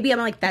 twice, maybe I'm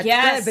like, that's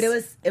Yes. good. But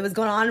it was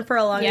going on for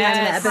a long time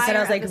in the episode. I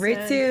was like,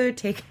 Ritsu,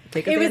 take a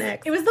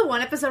Xanax. It was the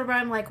one episode where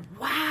I'm like,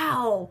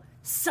 wow,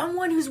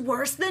 someone who's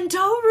worse than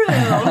Toru.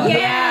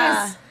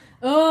 Yes.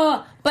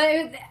 Oh,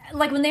 but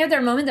like when they have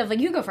their moment, they're like,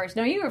 "You go first."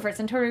 No, you go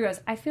first. And Toru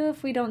goes, "I feel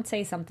if we don't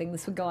say something,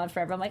 this would go on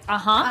forever." I'm like,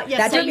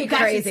 That drove me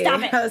crazy.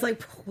 Stop it. I was like,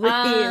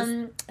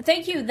 please.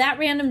 Thank you. That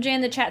random J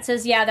in the chat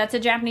says, "Yeah, that's a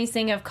Japanese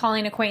thing of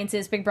calling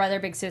acquaintances big brother,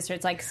 big sister.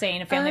 It's like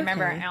saying a family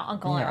member,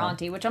 uncle or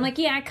auntie." Which I'm like,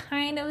 yeah, I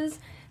kind of was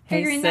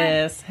figuring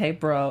hey sis, hey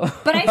bro.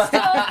 But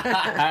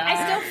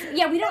I still,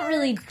 yeah, we don't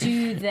really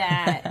do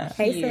that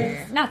Hey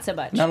here. sis. Not so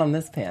much. Not on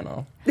this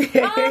panel. You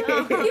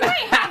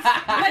might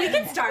have, but you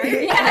can start.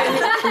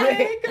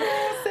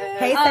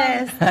 Hey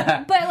sis.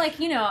 But like,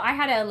 you know, I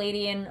had a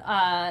lady in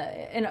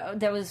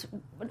that was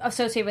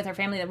associated with her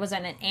family that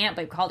wasn't an aunt,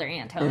 but called her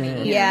Aunt Tony. Mm-hmm.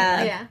 you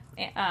know,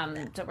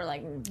 Yeah. So we're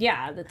like,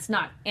 yeah, that's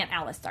not Aunt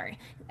Alice, sorry.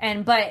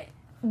 But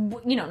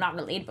you know, not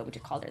related, but we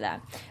just called her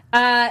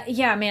that.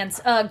 Yeah, man,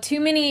 too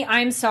many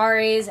I'm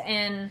sorries,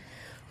 and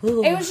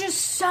it was just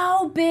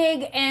so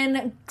big,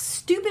 and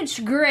stupid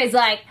Shigure's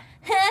like,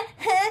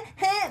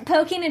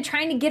 poking and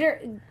trying to get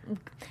her,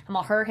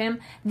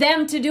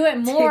 them to do it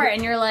more,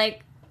 and you're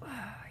like,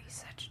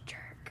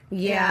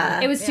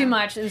 Yeah. it was too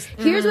much. It was,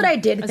 Here's what I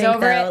did was think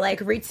over though. it. Like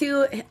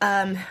Ritsu,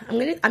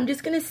 I'm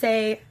just gonna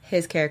say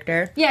his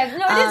character. Yeah,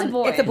 no, it is a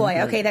boy. It's a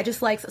boy. Okay, that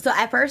just like so.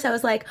 At first, I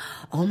was like,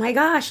 "Oh my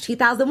gosh,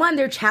 2001!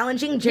 They're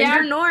challenging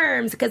gender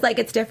norms because like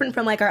it's different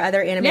from like our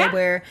other anime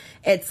where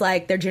it's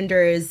like their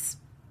gender is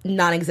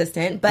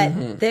non-existent."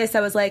 But this,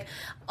 I was like,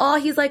 "Oh,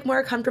 he's like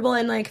more comfortable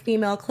in like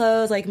female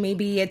clothes. Like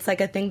maybe it's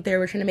like a thing they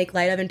were trying to make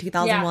light of in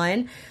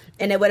 2001."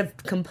 And it would have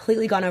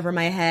completely gone over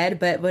my head.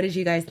 But what did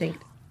you guys think?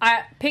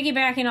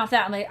 Piggybacking off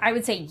that, I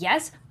would say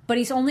yes, but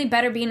he's only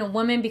better being a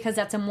woman because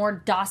that's a more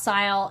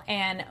docile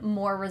and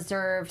more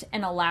reserved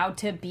and allowed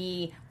to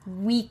be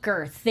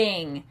weaker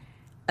thing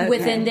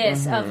within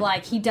this of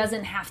like he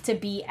doesn't have to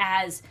be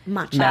as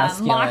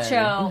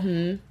macho.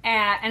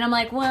 And I'm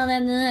like, well,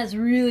 then that's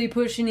really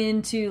pushing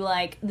into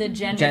like the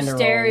gender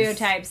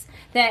stereotypes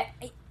that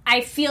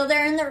I feel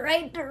they're in the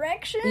right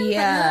direction, but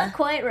not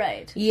quite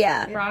right.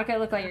 Yeah. Veronica,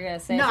 look like you're going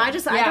to say No,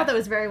 something. I thought that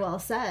was very well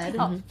said.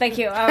 Oh, thank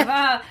you.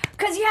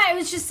 Because, it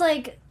was just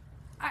like,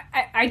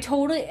 I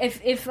totally,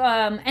 if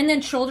and then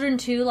children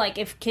too, like,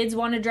 if kids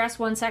want to dress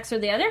one sex or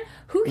the other,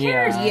 who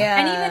cares? Yeah.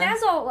 And even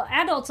as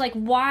adults, like,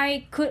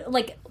 why could,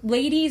 like,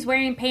 ladies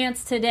wearing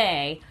pants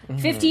today,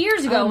 50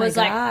 years ago was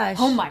like,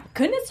 oh my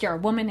goodness, you're a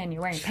woman and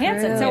you're wearing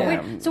pants. And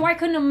so, so why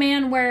couldn't a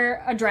man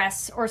wear a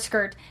dress or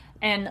skirt?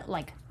 And,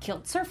 like,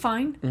 kilts are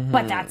fine,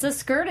 but that's a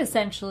skirt,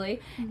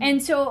 essentially.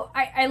 And so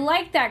I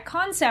like that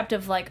concept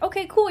of, like,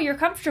 okay, cool, you're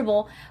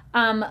comfortable,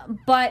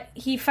 but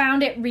he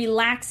found it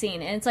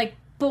relaxing. And it's like,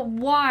 but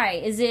why?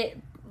 Is it...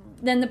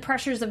 Then the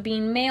pressures of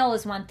being male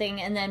is one thing,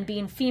 and then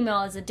being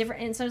female is a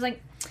different... And so I was like,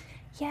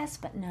 yes,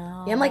 but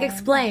no. Yeah, I'm like,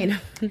 explain.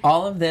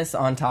 All of this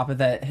on top of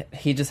that,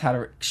 he just had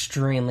an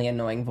extremely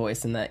annoying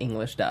voice in the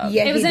English dub.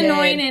 Yeah, it was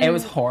annoying. And it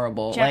was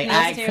horrible. Japanese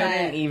like, I too.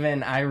 couldn't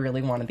even... I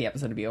really wanted the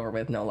episode to be over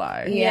with, no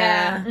lie.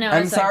 Yeah. No,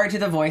 I'm it's sorry to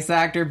the voice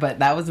actor, but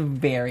that was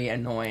very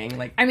annoying.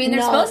 Like, I mean,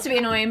 they're supposed to be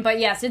annoying, but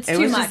yes, it's too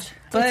was much. just-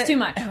 but It's too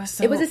much.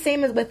 It was the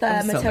same as with so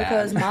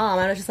Motoko's bad. mom.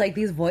 I was just like,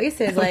 these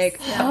voices, like,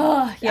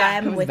 Oh, yeah.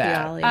 I'm with you,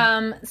 bad.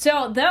 Ollie.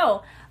 So,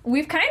 though,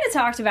 we've kind of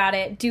talked about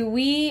it. Do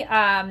we...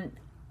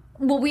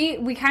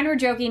 we kind of were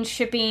joking,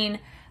 shipping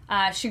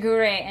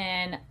Shigure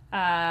and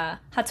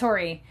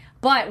Hattori.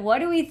 But what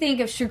do we think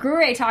of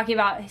Shigure talking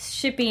about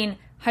shipping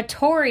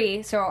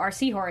Hattori, so our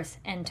seahorse,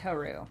 and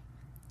Toru?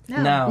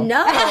 No.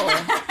 No.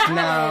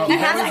 No. He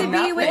has to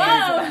be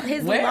with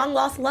his Where- long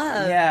lost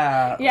love.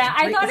 Yeah. Yeah,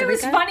 I thought is it it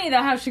was Rika? funny,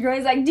 though, how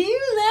Shigure's like, do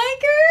you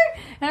like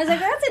her? And I was like,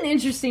 that's an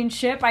interesting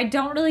ship. I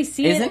don't really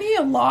see it. Isn't he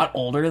a lot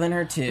older than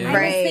her, too? I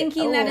was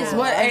thinking that as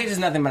well. What age is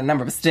nothing but a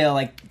number, but still,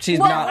 like, she's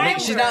Well, not I'm-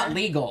 she's not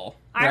legal.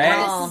 I Right?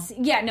 wanna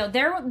yeah, no,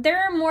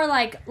 they're more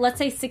like, let's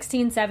say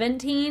 16,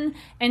 17,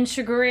 and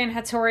Shigure and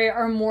Hattori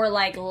are more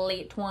like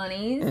late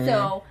 20s,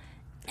 so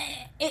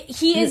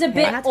he is a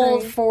bit Hattori.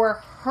 old for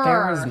her.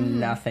 There was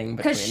nothing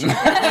between them.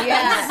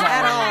 Yeah,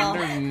 at all.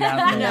 There's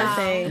nothing.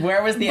 Nothing.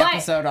 Where was the But-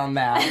 episode on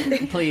that?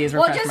 Please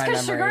Well, refresh just my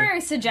because memory.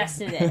 Shigure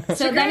suggested it.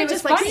 So then it was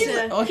just likes funny.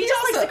 to- Well, he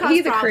just likes also- to cause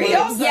he's a problems. creep. He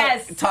also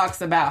Yes.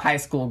 talks about high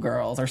school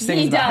girls or sings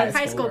He about does.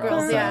 high school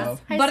girls. yeah. So.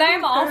 High But school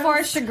I'm all for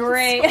girls.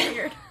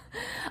 Shigure.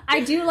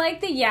 I do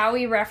like the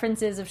yaoi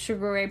references of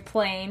Shigure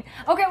playing.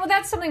 Okay, well,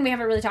 that's something we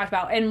haven't really talked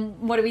about. And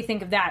what do we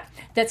think of that?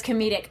 That's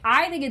comedic.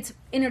 I think it's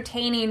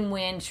entertaining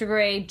when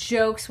Shigure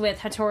jokes with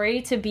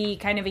Hattori to be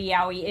kind of a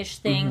yaoi-ish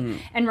thing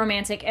and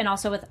romantic, and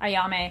also with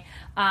Ayame.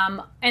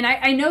 And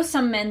I know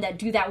some men that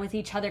do that with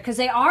each other because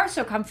they are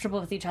so comfortable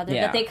with each other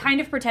that they kind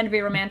of pretend to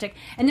be romantic,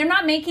 and they're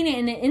not making it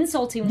in an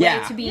insulting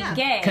way to be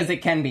gay. Because it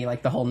can be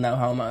like the whole no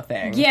homo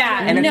thing.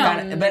 Yeah, and it's no.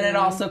 kind of, but it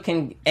also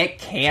can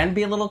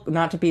be a little,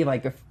 not to be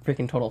like a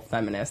freaking total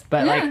feminist,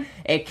 but like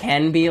it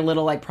can be a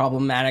little like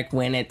problematic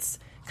when it's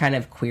kind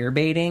of queer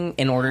baiting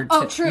in order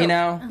to, true. you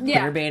know, Yeah.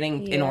 queer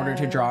baiting in order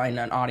to draw in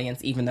an audience,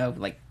 even though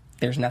like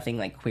there's nothing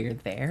like queer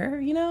there,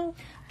 you know?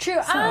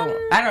 True. So,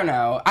 I don't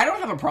know. I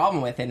don't have a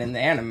problem with it in the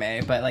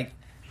anime, but like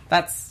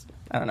that's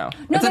I don't know.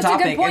 No, it's that's a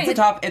topic. a good point.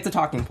 It's a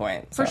talking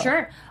point. For so.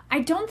 sure. I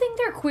don't think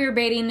they're queer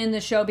baiting in the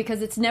show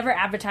because it's never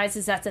advertised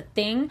as that's a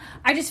thing.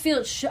 I just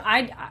feel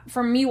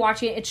from me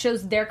watching it, it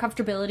shows their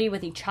comfortability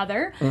with each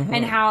other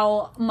and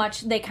how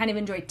much they kind of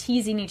enjoy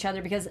teasing each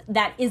other because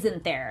that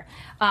isn't there.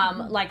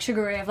 Like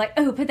Sugar Ray of like,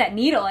 oh, put that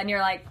needle, and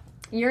you're like,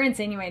 you're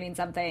insinuating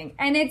something,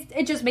 and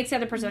it just makes the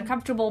other person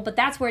uncomfortable. But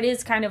that's where it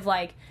is kind of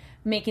like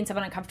making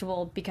someone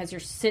uncomfortable because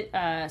you're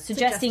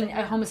suggesting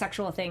a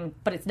homosexual thing,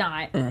 but it's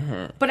not.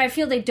 But I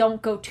feel they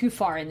don't go too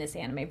far in this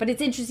anime. But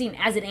it's interesting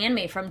as an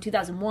anime from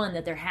 2001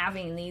 that they're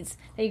having these.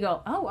 That you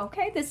go, oh,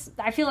 okay,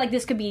 I feel like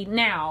this could be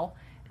now,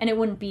 and it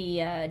wouldn't be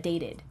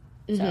dated.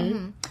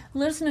 So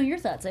let us know your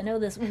thoughts. I know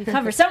we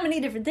cover so many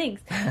different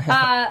things.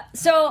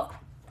 So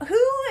who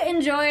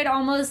enjoyed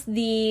almost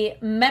the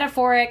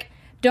metaphoric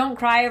 "don't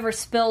cry over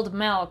spilled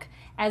milk"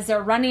 as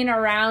they're running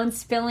around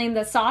spilling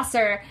the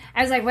saucer?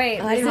 I was like,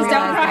 wait, this is "don't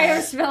cry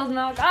over spilled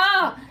milk."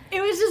 Oh!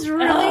 It was just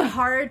really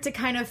hard to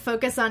kind of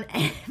focus on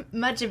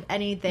much of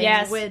anything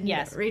when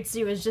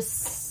Ritsu was just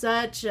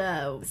such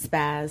a...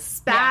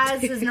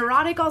 Spaz. Is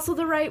neurotic also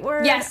the right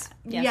word? Yes.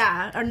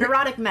 Yeah, a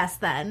neurotic mess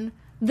then.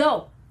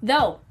 Though,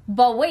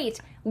 but wait,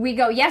 we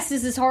go, yes,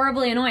 this is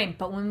horribly annoying,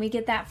 but when we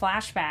get that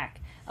flashback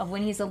of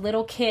when he's a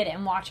little kid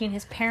and watching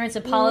his parents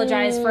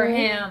apologize for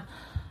him,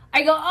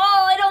 I go,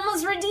 oh, it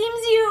almost redeems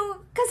you,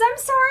 because I'm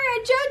sorry I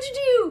judged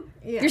you.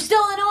 Yeah. You're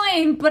still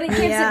annoying, but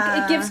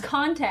it gives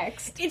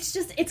context.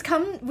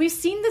 We've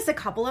seen this a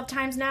couple of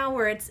times now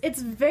where it's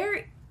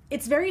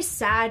very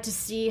sad to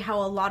see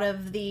how a lot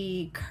of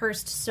the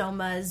cursed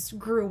Somas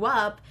grew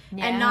up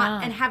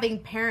and having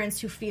parents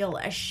who feel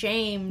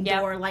ashamed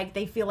or like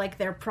they feel like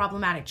they're a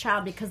problematic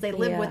child because they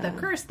live with a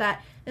curse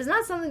that is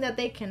not something that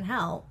they can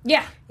help.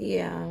 Yeah.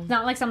 Yeah. It's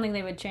not like something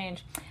they would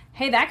change.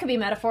 Hey, that could be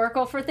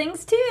metaphorical for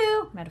things,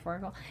 too.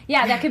 Metaphorical.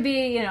 Yeah, that could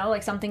be,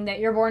 like something that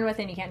you're born with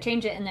and you can't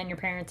change it, and then your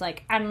parents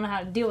like, I don't know how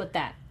to deal with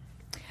that.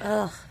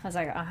 Ugh. I was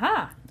like,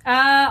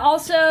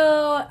 also,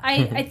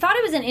 I thought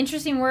it was an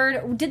interesting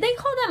word. Did they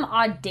call them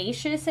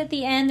audacious at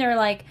the end? They're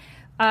like,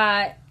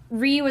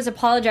 Ri was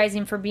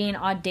apologizing for being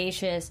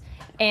audacious,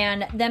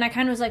 and then I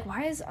kind of was like,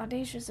 why is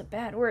audacious a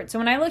bad word? So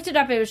when I looked it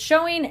up, it was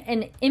showing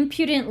an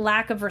impudent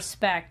lack of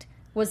respect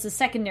was the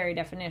secondary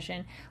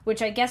definition,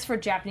 which I guess for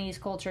Japanese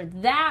culture,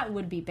 that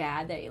would be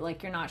bad, that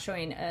like you're not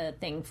showing a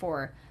thing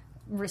for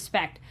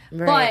respect.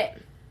 Right.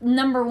 But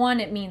number one,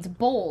 it means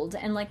bold,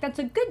 and like that's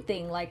a good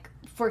thing. Like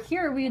for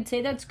here, we would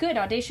say that's good.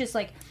 Audacious,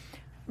 like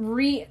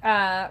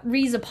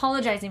Ri's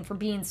apologizing for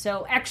being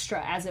so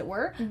extra, as it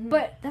were,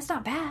 but that's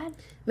not bad.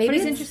 Maybe but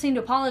it's interesting to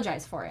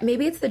apologize for it.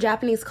 Maybe it's the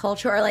Japanese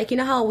culture, or like, you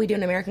know how we do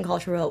in American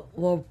culture,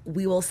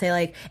 we will say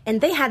like,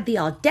 and they had the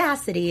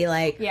audacity,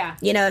 like,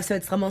 so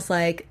it's almost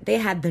like they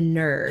had the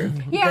nerve.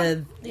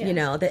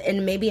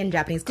 And maybe in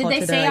Japanese culture,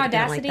 did they say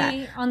audacity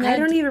like on the? I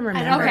don't even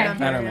remember. Okay. I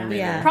don't remember.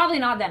 Yeah. Probably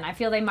not then. I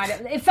feel they might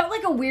have. It felt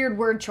like a weird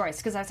word choice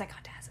because I was like,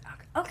 audacity.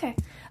 Okay.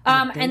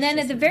 And then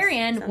at the very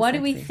end, what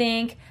do we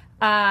think?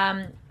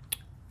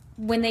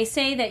 When they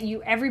say that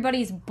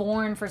everybody's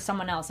born for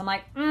someone else, I'm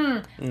like,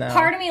 no.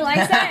 Part of me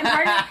likes that, and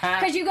part of me,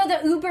 because you go the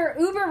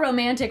uber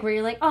romantic where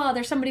you're like, oh,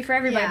 there's somebody for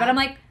everybody, but I'm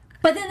like,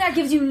 but then that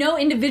gives you no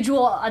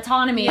individual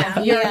autonomy of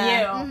you're you.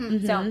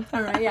 Mm-hmm. So,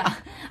 all right,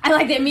 I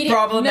like the immediate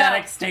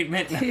problematic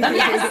statement.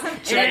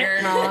 Yes,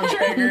 triggered.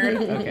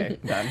 Okay,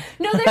 done.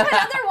 No, there's been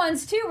other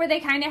ones too where they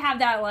kind of have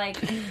that like,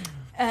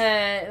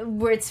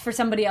 where it's for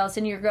somebody else,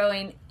 and you're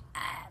going.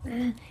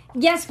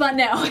 Yes, but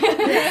no. All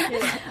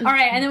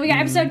right, and then we got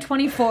episode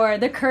 24,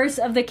 The Curse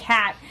of the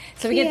Cat.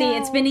 So we get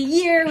it's been a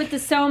year with the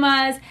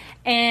Somas,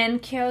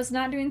 and Kyo's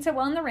not doing so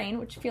well in the rain,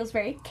 which feels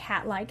very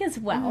cat-like as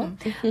well.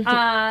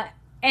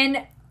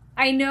 And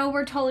I know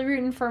we're totally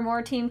rooting for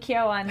more Team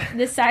Kyo on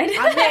this side.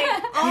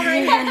 All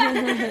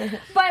right.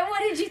 But what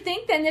did you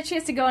think then that she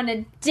has to go on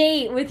a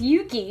date with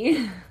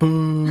Yuki?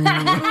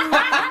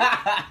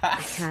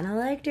 I kind of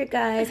liked it,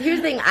 guys. Here's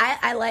the thing: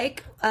 I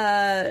like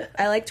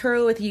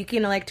Toru with Yuki,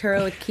 and I like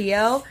Toru with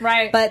Kyo.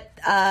 Right. But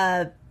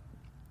I'm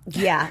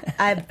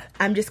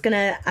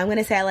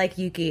gonna say I like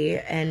Yuki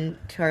and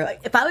Toru.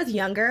 If I was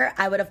younger,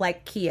 I would have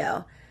liked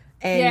Kyo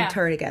and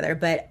Toru together,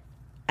 but.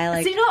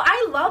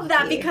 I love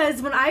that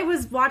because when I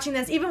was watching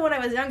this, even when I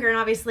was younger and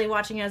obviously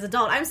watching it as an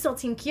adult, I'm still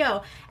Team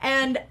Kyo.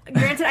 And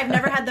granted, I've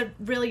never had the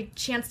really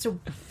chance to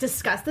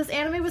discuss this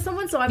anime with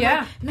someone, so I'm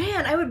like,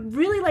 man, I would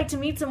really like to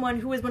meet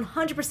someone who is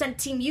 100%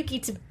 Team Yuki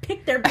to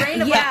pick their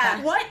brain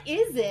about what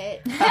is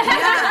it?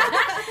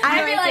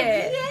 I'd be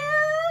like,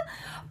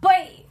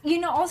 But,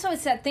 also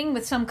it's that thing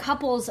with some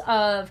couples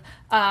of,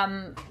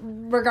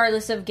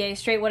 regardless of gay,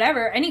 straight,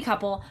 whatever, any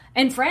couple,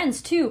 and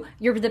friends, too.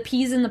 You're the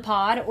peas in the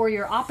pod or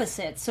you're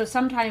opposites. So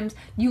sometimes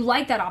you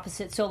like that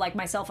opposite. So, like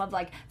myself, I'm,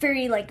 like,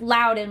 very, like,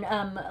 loud and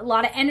a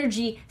lot of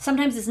energy.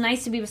 Sometimes it's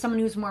nice to be with someone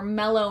who's more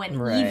mellow and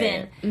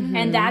even. Mm-hmm.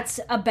 And that's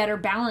a better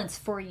balance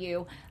for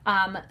you.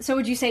 So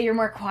would you say you're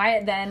more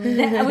quiet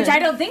then? Which I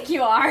don't think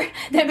you are.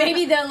 That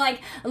maybe the,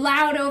 like,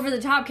 loud,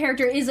 over-the-top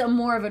character is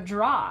more of a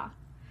draw.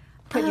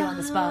 put you on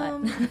the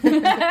spot.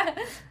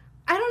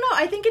 I don't know.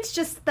 I think it's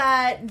just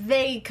that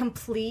they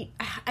complete.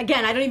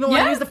 Again, I don't even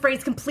want to use the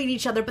phrase "complete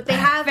each other," but they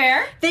have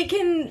Fair.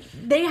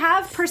 They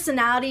have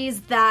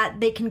personalities that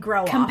they can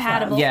grow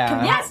Compatible. off of.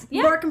 Yeah. Yes.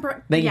 Yeah.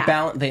 More They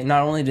balance. They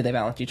not only do they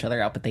balance each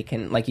other out, but they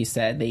can, like you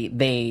said,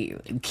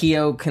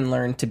 Kyo can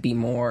learn to be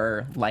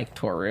more like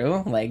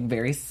Toru, like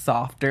very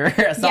softer.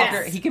 Yes.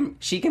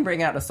 She can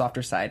bring out a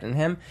softer side in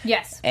him.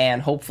 Yes. And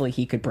hopefully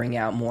he could bring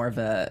out more of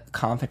a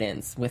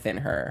confidence within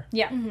her.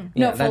 Yeah. Yeah,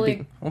 No,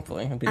 fully.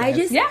 Hopefully, it'd be I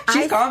nice. just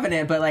She's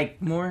confident, but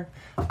like more.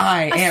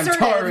 I am Assertive.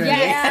 Toru.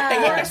 Yeah.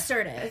 More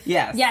assertive.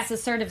 Yes. Yes,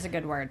 assertive's a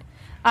good word.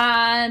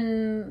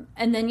 And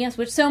then yes,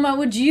 which Soma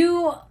would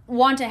you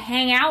want to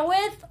hang out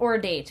with or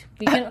date?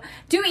 We can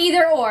do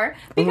either or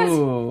because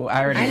Ooh,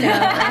 I already know.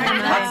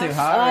 Hatsuharu.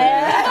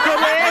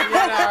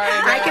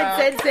 I can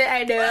sense it.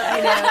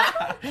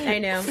 I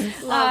know.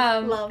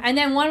 Love. and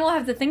then one we'll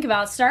have to think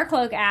about.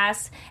 Starcloak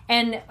asks,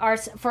 and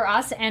for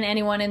us and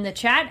anyone in the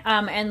chat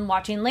and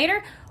watching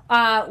later,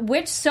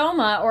 which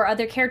Soma or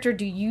other character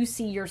do you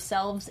see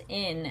yourselves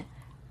in?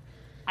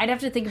 I'd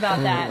have to think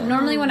about that.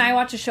 Normally, when I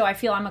watch a show, I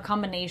feel I'm a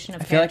combination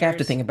of. I feel like I have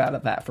to think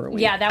about that for a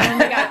week. Yeah, that one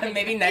we got.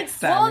 Maybe next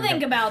time. We'll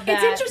think about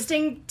that. It's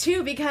interesting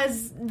too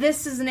because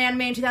this is an anime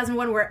in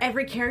 2001 where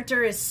every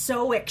character is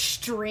so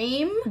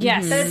extreme.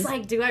 Yes. that it's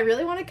like, do I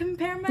really want to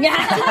compare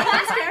myself to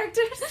these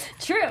characters?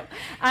 True.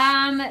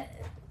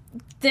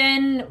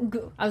 Then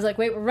I was like,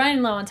 wait, we're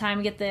running low on time.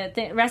 We get the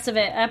rest of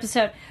it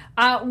episode.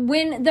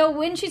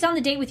 When she's on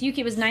the date with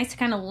Yuki, it was nice to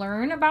kind of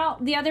learn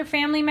about the other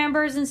family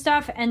members and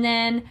stuff. And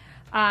then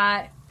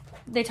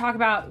they talk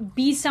about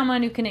be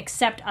someone who can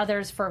accept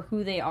others for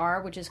who they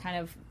are, which is kind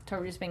of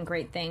Toru's been a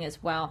great thing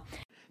as well.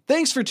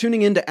 Thanks for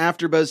tuning in to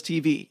AfterBuzz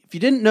TV. If you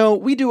didn't know,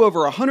 we do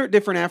over 100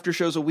 different after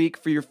shows a week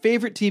for your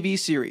favorite TV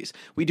series.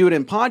 We do it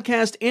in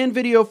podcast and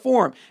video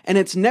form, and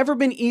it's never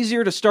been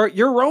easier to start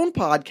your own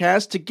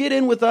podcast to get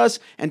in with us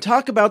and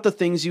talk about the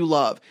things you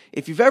love.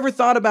 If you've ever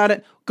thought about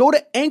it, go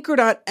to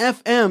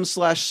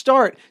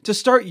anchor.fm/start to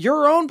start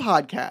your own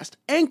podcast.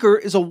 Anchor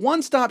is a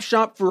one-stop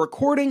shop for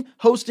recording,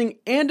 hosting,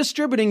 and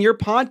distributing your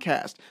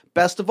podcast.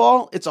 Best of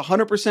all, it's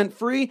 100%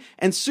 free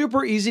and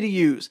super easy to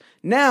use.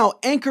 Now,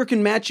 Anchor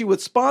can match you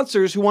with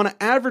sponsors who want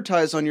to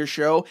advertise on your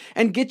show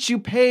and get you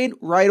paid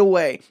right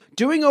away.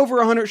 Doing over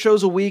 100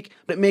 shows a week,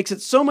 it makes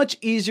it so much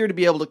easier to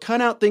be able to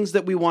cut out things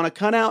that we want to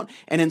cut out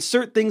and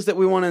insert things that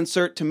we want to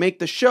insert to make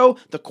the show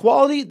the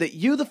quality that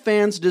you, the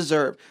fans,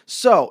 deserve.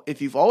 So,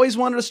 if you've always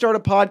wanted to start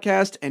a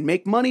podcast and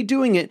make money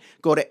doing it,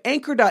 go to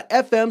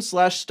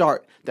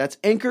anchor.fm/start. That's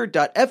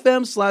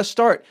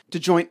anchor.fm/start to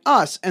join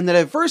us and the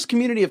diverse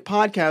community of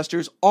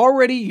podcasters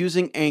already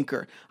using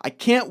Anchor. I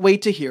can't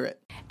wait to hear it.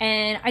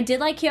 And I did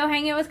like Kyo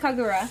hanging out with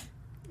Kagura.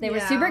 They were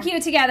super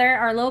cute together,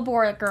 our little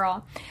boy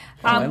girl.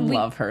 I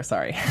love her,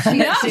 sorry.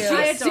 No, she's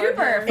super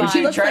fun. And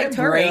she looks tried like to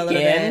Toru a break little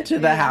bit. into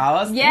the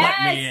house.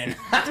 Yes.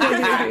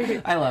 Let me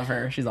in. I love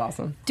her. She's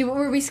awesome.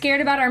 Were we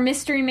scared about our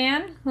mystery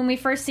man when we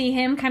first see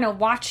him kind of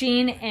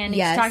watching and he's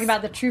Yes. talking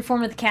about the true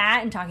form of the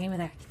cat and talking with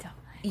Akito?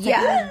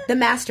 Yeah, the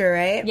master,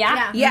 right?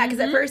 Yeah. Yeah,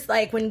 because at first,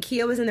 like, when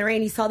Kyo was in the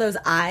rain, he saw those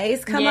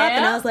eyes come up,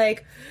 and I was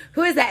like,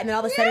 who is that? And then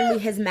all of a sudden,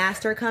 his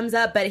master comes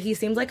up, but he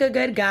seems like a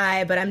good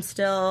guy, but I'm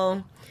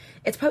still...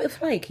 It's probably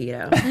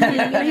Akito.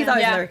 He's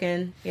always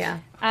lurking. Yeah.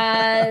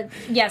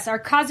 Yes, our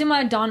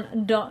Kazuma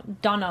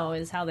Dono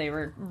is how they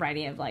were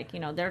writing it, like,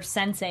 their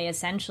sensei,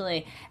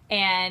 essentially.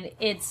 And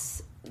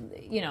it's,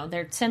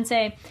 their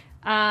sensei...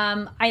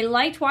 I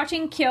liked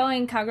watching Kyo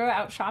and Kagura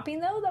out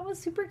shopping, though. That was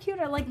super cute.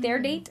 I liked their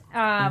date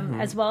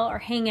as well, or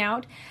hang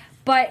out.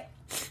 But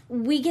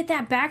we get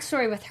that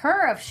backstory with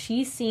her of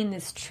she's seen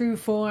this true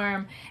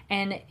form,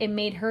 and it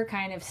made her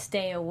kind of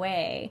stay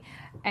away.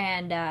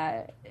 And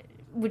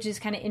which is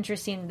kind of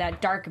interesting,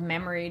 that dark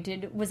memory.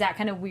 Was that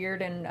kind of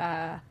weird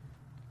and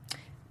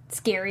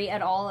scary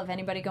at all of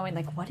anybody going,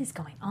 like, what is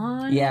going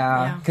on?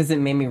 Yeah, because it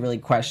made me really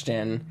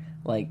question...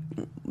 like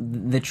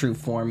the true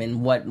form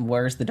and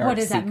where's the dark what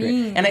does secret. That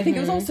mean? And I think it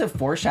was also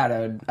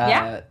foreshadowed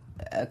a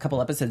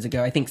couple episodes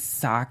ago. I think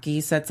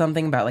Saki said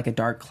something about like a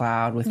dark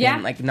cloud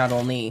within like not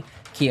only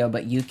Kyo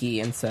but Yuki,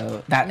 and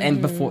so that and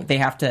before they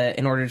have to,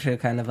 in order to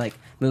kind of like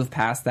move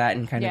past that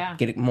and kind of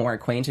get more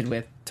acquainted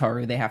with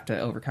Toru, they have to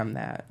overcome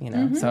that,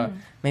 so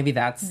maybe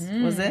that's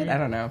was it. I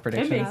don't know,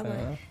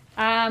 predictions.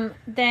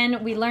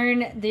 Then we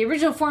learn the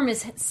original form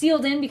is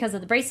sealed in because of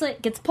the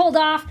bracelet, gets pulled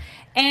off,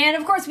 and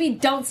of course we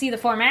don't see the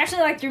form. I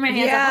actually threw my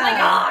hands up. I'm like,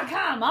 oh,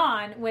 come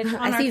on. Which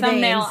on our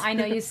thumbnail, I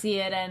know you see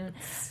it,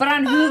 but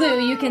on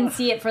Hulu you can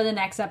see it for the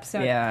next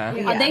episode.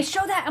 They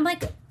show that. I'm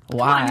like,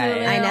 why?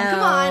 I know. Come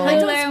on. Like,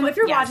 if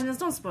you're watching this,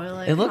 don't spoil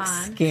it. It looks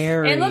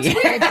scary. It looks weird.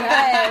 It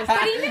does.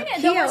 But even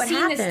though we're seeing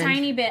happened? this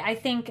tiny bit, I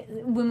think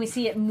when we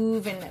see it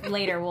move and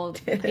later we'll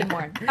be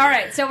more. All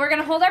right, so we're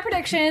going to hold our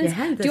predictions,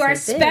 do our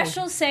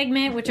special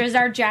segment, which is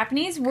our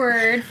Japanese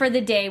word for the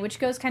day, which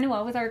goes kind of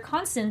well with our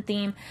constant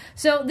theme.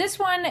 So this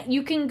one,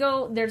 you can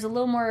go, there's a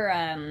little more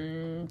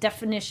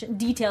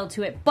detail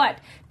to it, but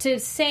to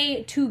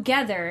say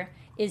together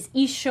is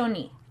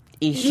ishoni.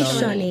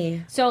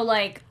 Ishoni. So,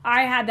 like,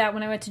 I had that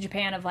when I went to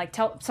Japan of, like,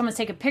 tell someone to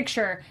take a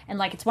picture, and,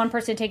 like, it's one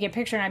person taking a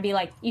picture, and I'd be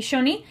like,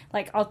 Ishoni?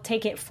 Like, I'll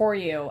take it for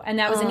you. And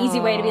that was an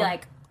easy way to be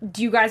like,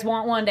 do you guys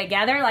want one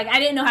together? Like, I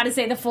didn't know how to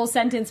say the full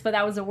sentence, but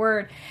that was a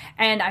word.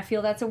 And I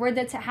feel that's a word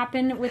that's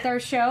happened with our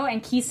show.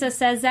 And Kisa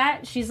says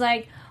that. She's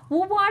like,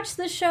 we'll watch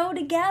the show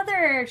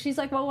together. She's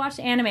like, we'll watch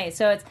the anime.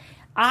 So it's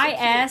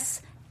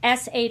ISSHO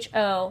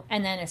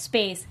and then a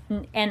space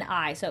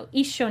NI. So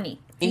Ishoni.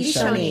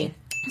 Ishoni.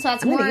 So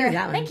that's more.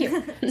 Thank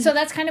you. So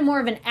that's kind of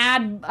more of an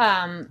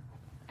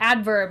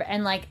adverb,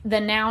 and like the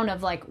noun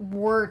of like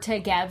we're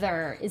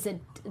together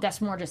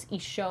that's more just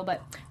isho.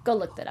 But go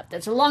look that up.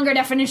 There's a longer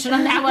definition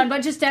on that one,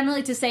 but just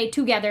generally to say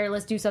together,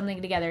 let's do something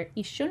together.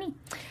 Ishoni.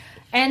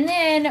 And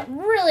then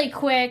really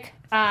quick,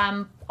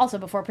 also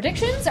before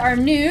predictions, our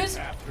news.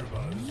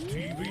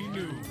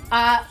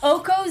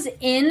 Oko's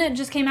Inn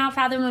just came out.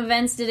 Fathom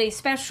Events did a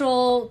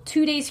special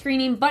 2-day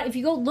screening, but if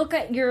you go look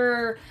at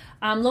your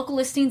local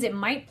listings, it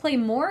might play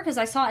more, because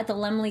I saw at the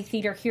Laemmle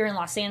Theater here in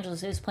Los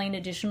Angeles it was playing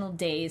additional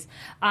days.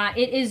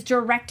 It is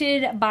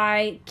directed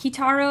by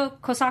Kitaro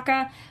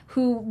Kosaka,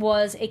 who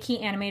was a key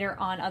animator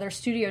on other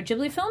Studio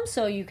Ghibli films,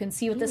 so you can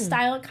see with the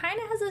style, it kind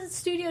of has a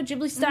Studio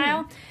Ghibli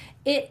style.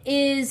 It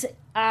is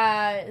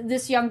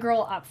this young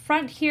girl up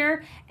front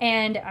here,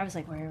 and I was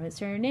like, where was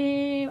her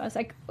name? I was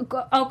like,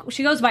 oh,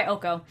 she goes by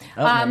Oko.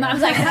 I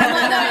was like,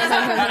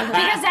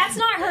 because that's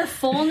not her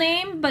full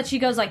name, but she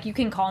goes like, you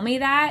can call me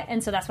that,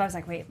 and so that's why I was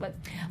like, wait,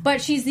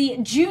 but she's the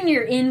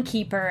junior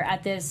innkeeper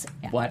at this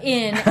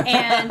inn,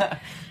 and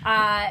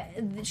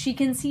she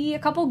can see a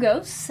couple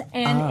ghosts,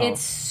 and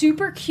it's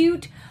super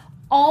cute,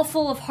 all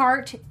full of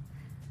heart.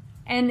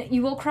 And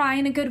you will cry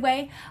in a good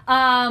way.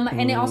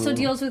 And it also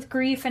deals with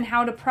grief and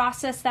how to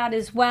process that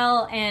as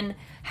well, and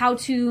how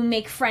to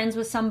make friends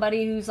with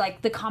somebody who's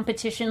like the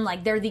competition,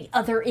 like they're the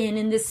other inn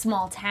in this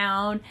small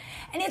town.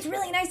 And it's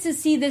really nice to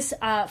see this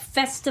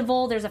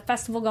festival. There's a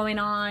festival going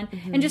on,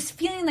 and just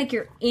feeling like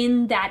you're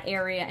in that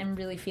area and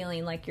really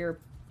feeling like you're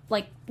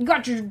like you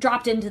got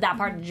dropped into that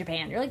part of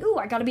Japan. You're like, ooh,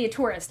 I got to be a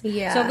tourist.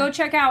 Yeah. So go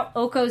check out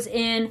Oko's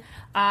Inn.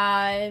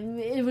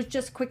 It was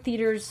just quick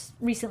theaters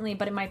recently,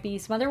 but it might be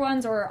some other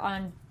ones or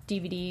on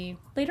DVD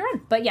later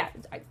on. But yeah,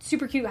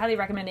 super cute. Highly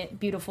recommend it.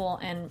 Beautiful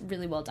and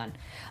really well done.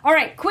 All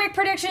right, quick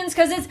predictions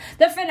because it's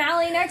the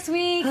finale next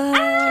week.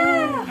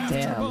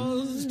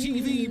 AfterBuzz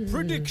TV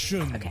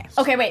predictions.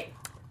 Okay, wait.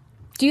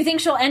 Do you think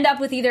she'll end up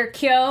with either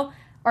Kyo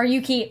or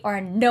Yuki or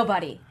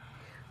nobody?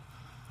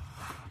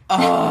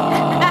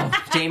 Oh,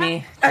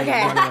 Jamie.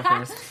 Okay.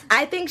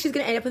 I think she's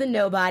going to end up with a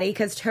nobody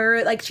because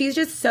she's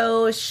just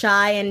so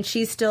shy and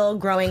she's still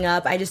growing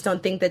up. I just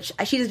don't think that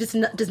she just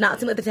does not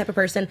seem like the type of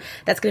person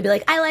that's going to be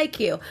like, I like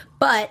you.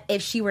 But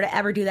if she were to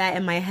ever do that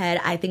in my head,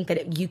 I think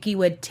that Yuki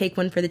would take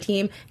one for the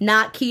team,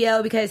 not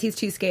Kyo because he's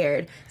too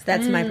scared. So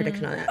that's my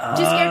prediction on it.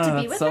 Just scared to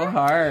be with her? So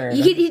hard.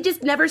 He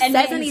just never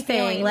says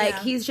anything.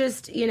 He's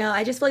just,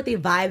 I just feel like they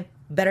vibe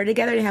better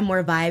together and have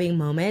more vibing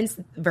moments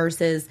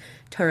versus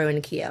Toru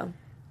and Kyo.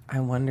 I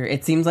wonder.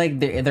 It seems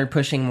like they're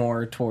pushing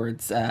more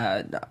towards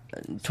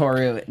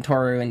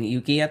Toru and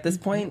Yuki at this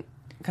point.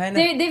 Kind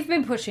of. They've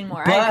been pushing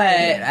more. But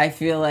I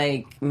feel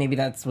like maybe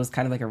that was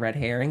kind of like a red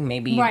herring.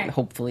 Maybe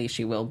hopefully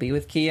she will be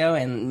with Kyo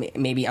and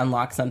maybe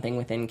unlock something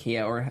within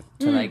Kyo or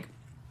to like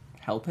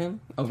help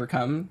him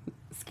overcome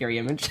scary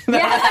image.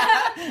 Image.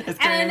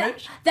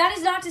 That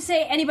is not to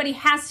say anybody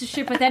has to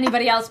ship with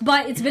anybody else,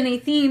 but it's been a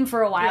theme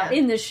for a while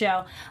in this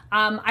show.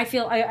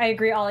 I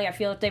agree, Ollie. I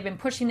feel like they've been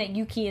pushing that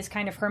Yuki is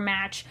kind of her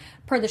match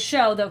per the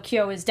show, though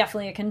Kyo is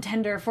definitely a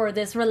contender for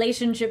this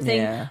relationship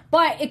thing. Yeah.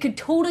 But it could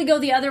totally go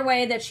the other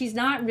way, that she's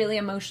not really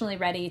emotionally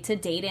ready to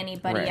date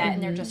anybody yet,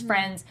 and they're just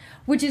friends,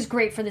 which is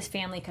great for this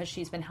family because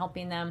she's been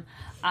helping them.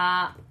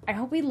 I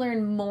hope we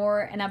learn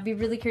more, and I'd be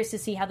really curious to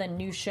see how the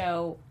new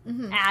show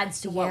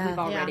adds to what we've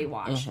already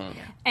watched.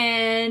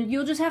 And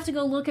you'll just have to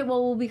go look at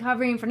what we'll be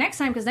covering for next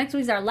time, because next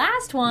week's our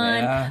last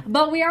one. Yeah.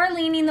 But we are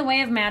leaning the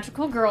way of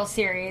Magical Girl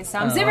series, so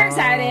I'm super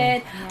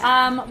excited.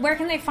 Yeah. Where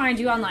can they find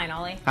you online,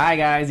 Ollie? Hi,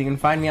 guys. You can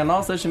find me on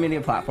all social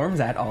media platforms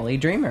at Ollie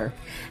Dreamer.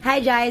 Hi,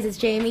 guys. It's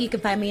Jamie. You can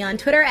find me on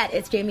Twitter at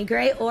It's Jamie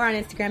Gray or on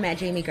Instagram at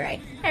Jamie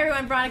Gray. Hey,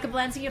 everyone. Veronica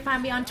Blenz. You can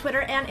find me on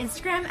Twitter and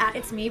Instagram at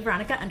It's Me,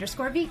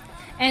 Veronica_V.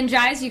 And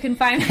Jais, you can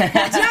find me. You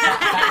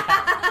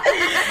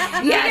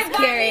can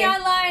find me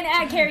online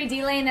at Carrie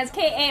D Lane. That's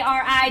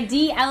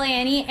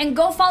KARIDLANE. And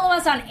go follow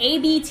us on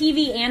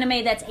ABTV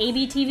Anime. That's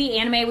ABTV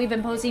Anime. We've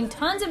been posting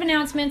tons of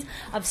announcements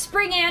of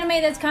spring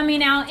anime that's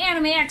coming out,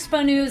 Anime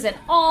Expo news, and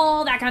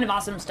all that kind of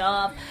awesome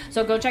stuff.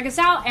 So go check us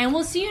out, and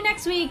we'll see you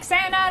next week.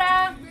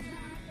 Sayonara!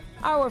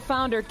 Our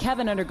founder,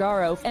 Kevin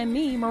Undergaro, and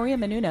me, Maria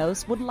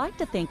Menounos, would like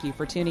to thank you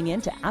for tuning in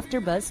to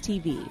AfterBuzz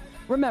TV.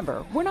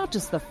 Remember, we're not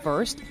just the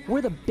first,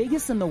 we're the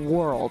biggest in the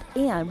world,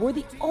 and we're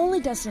the only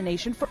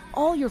destination for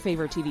all your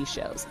favorite TV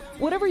shows.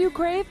 Whatever you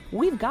crave,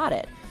 we've got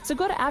it. So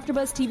go to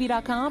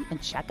AfterBuzzTV.com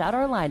and check out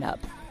our lineup.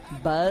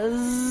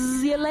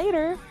 Buzz you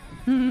later.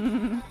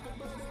 The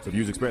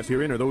views expressed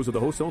herein are those of the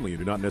hosts only and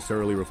do not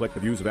necessarily reflect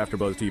the views of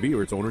AfterBuzz TV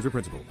or its owners or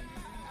principals.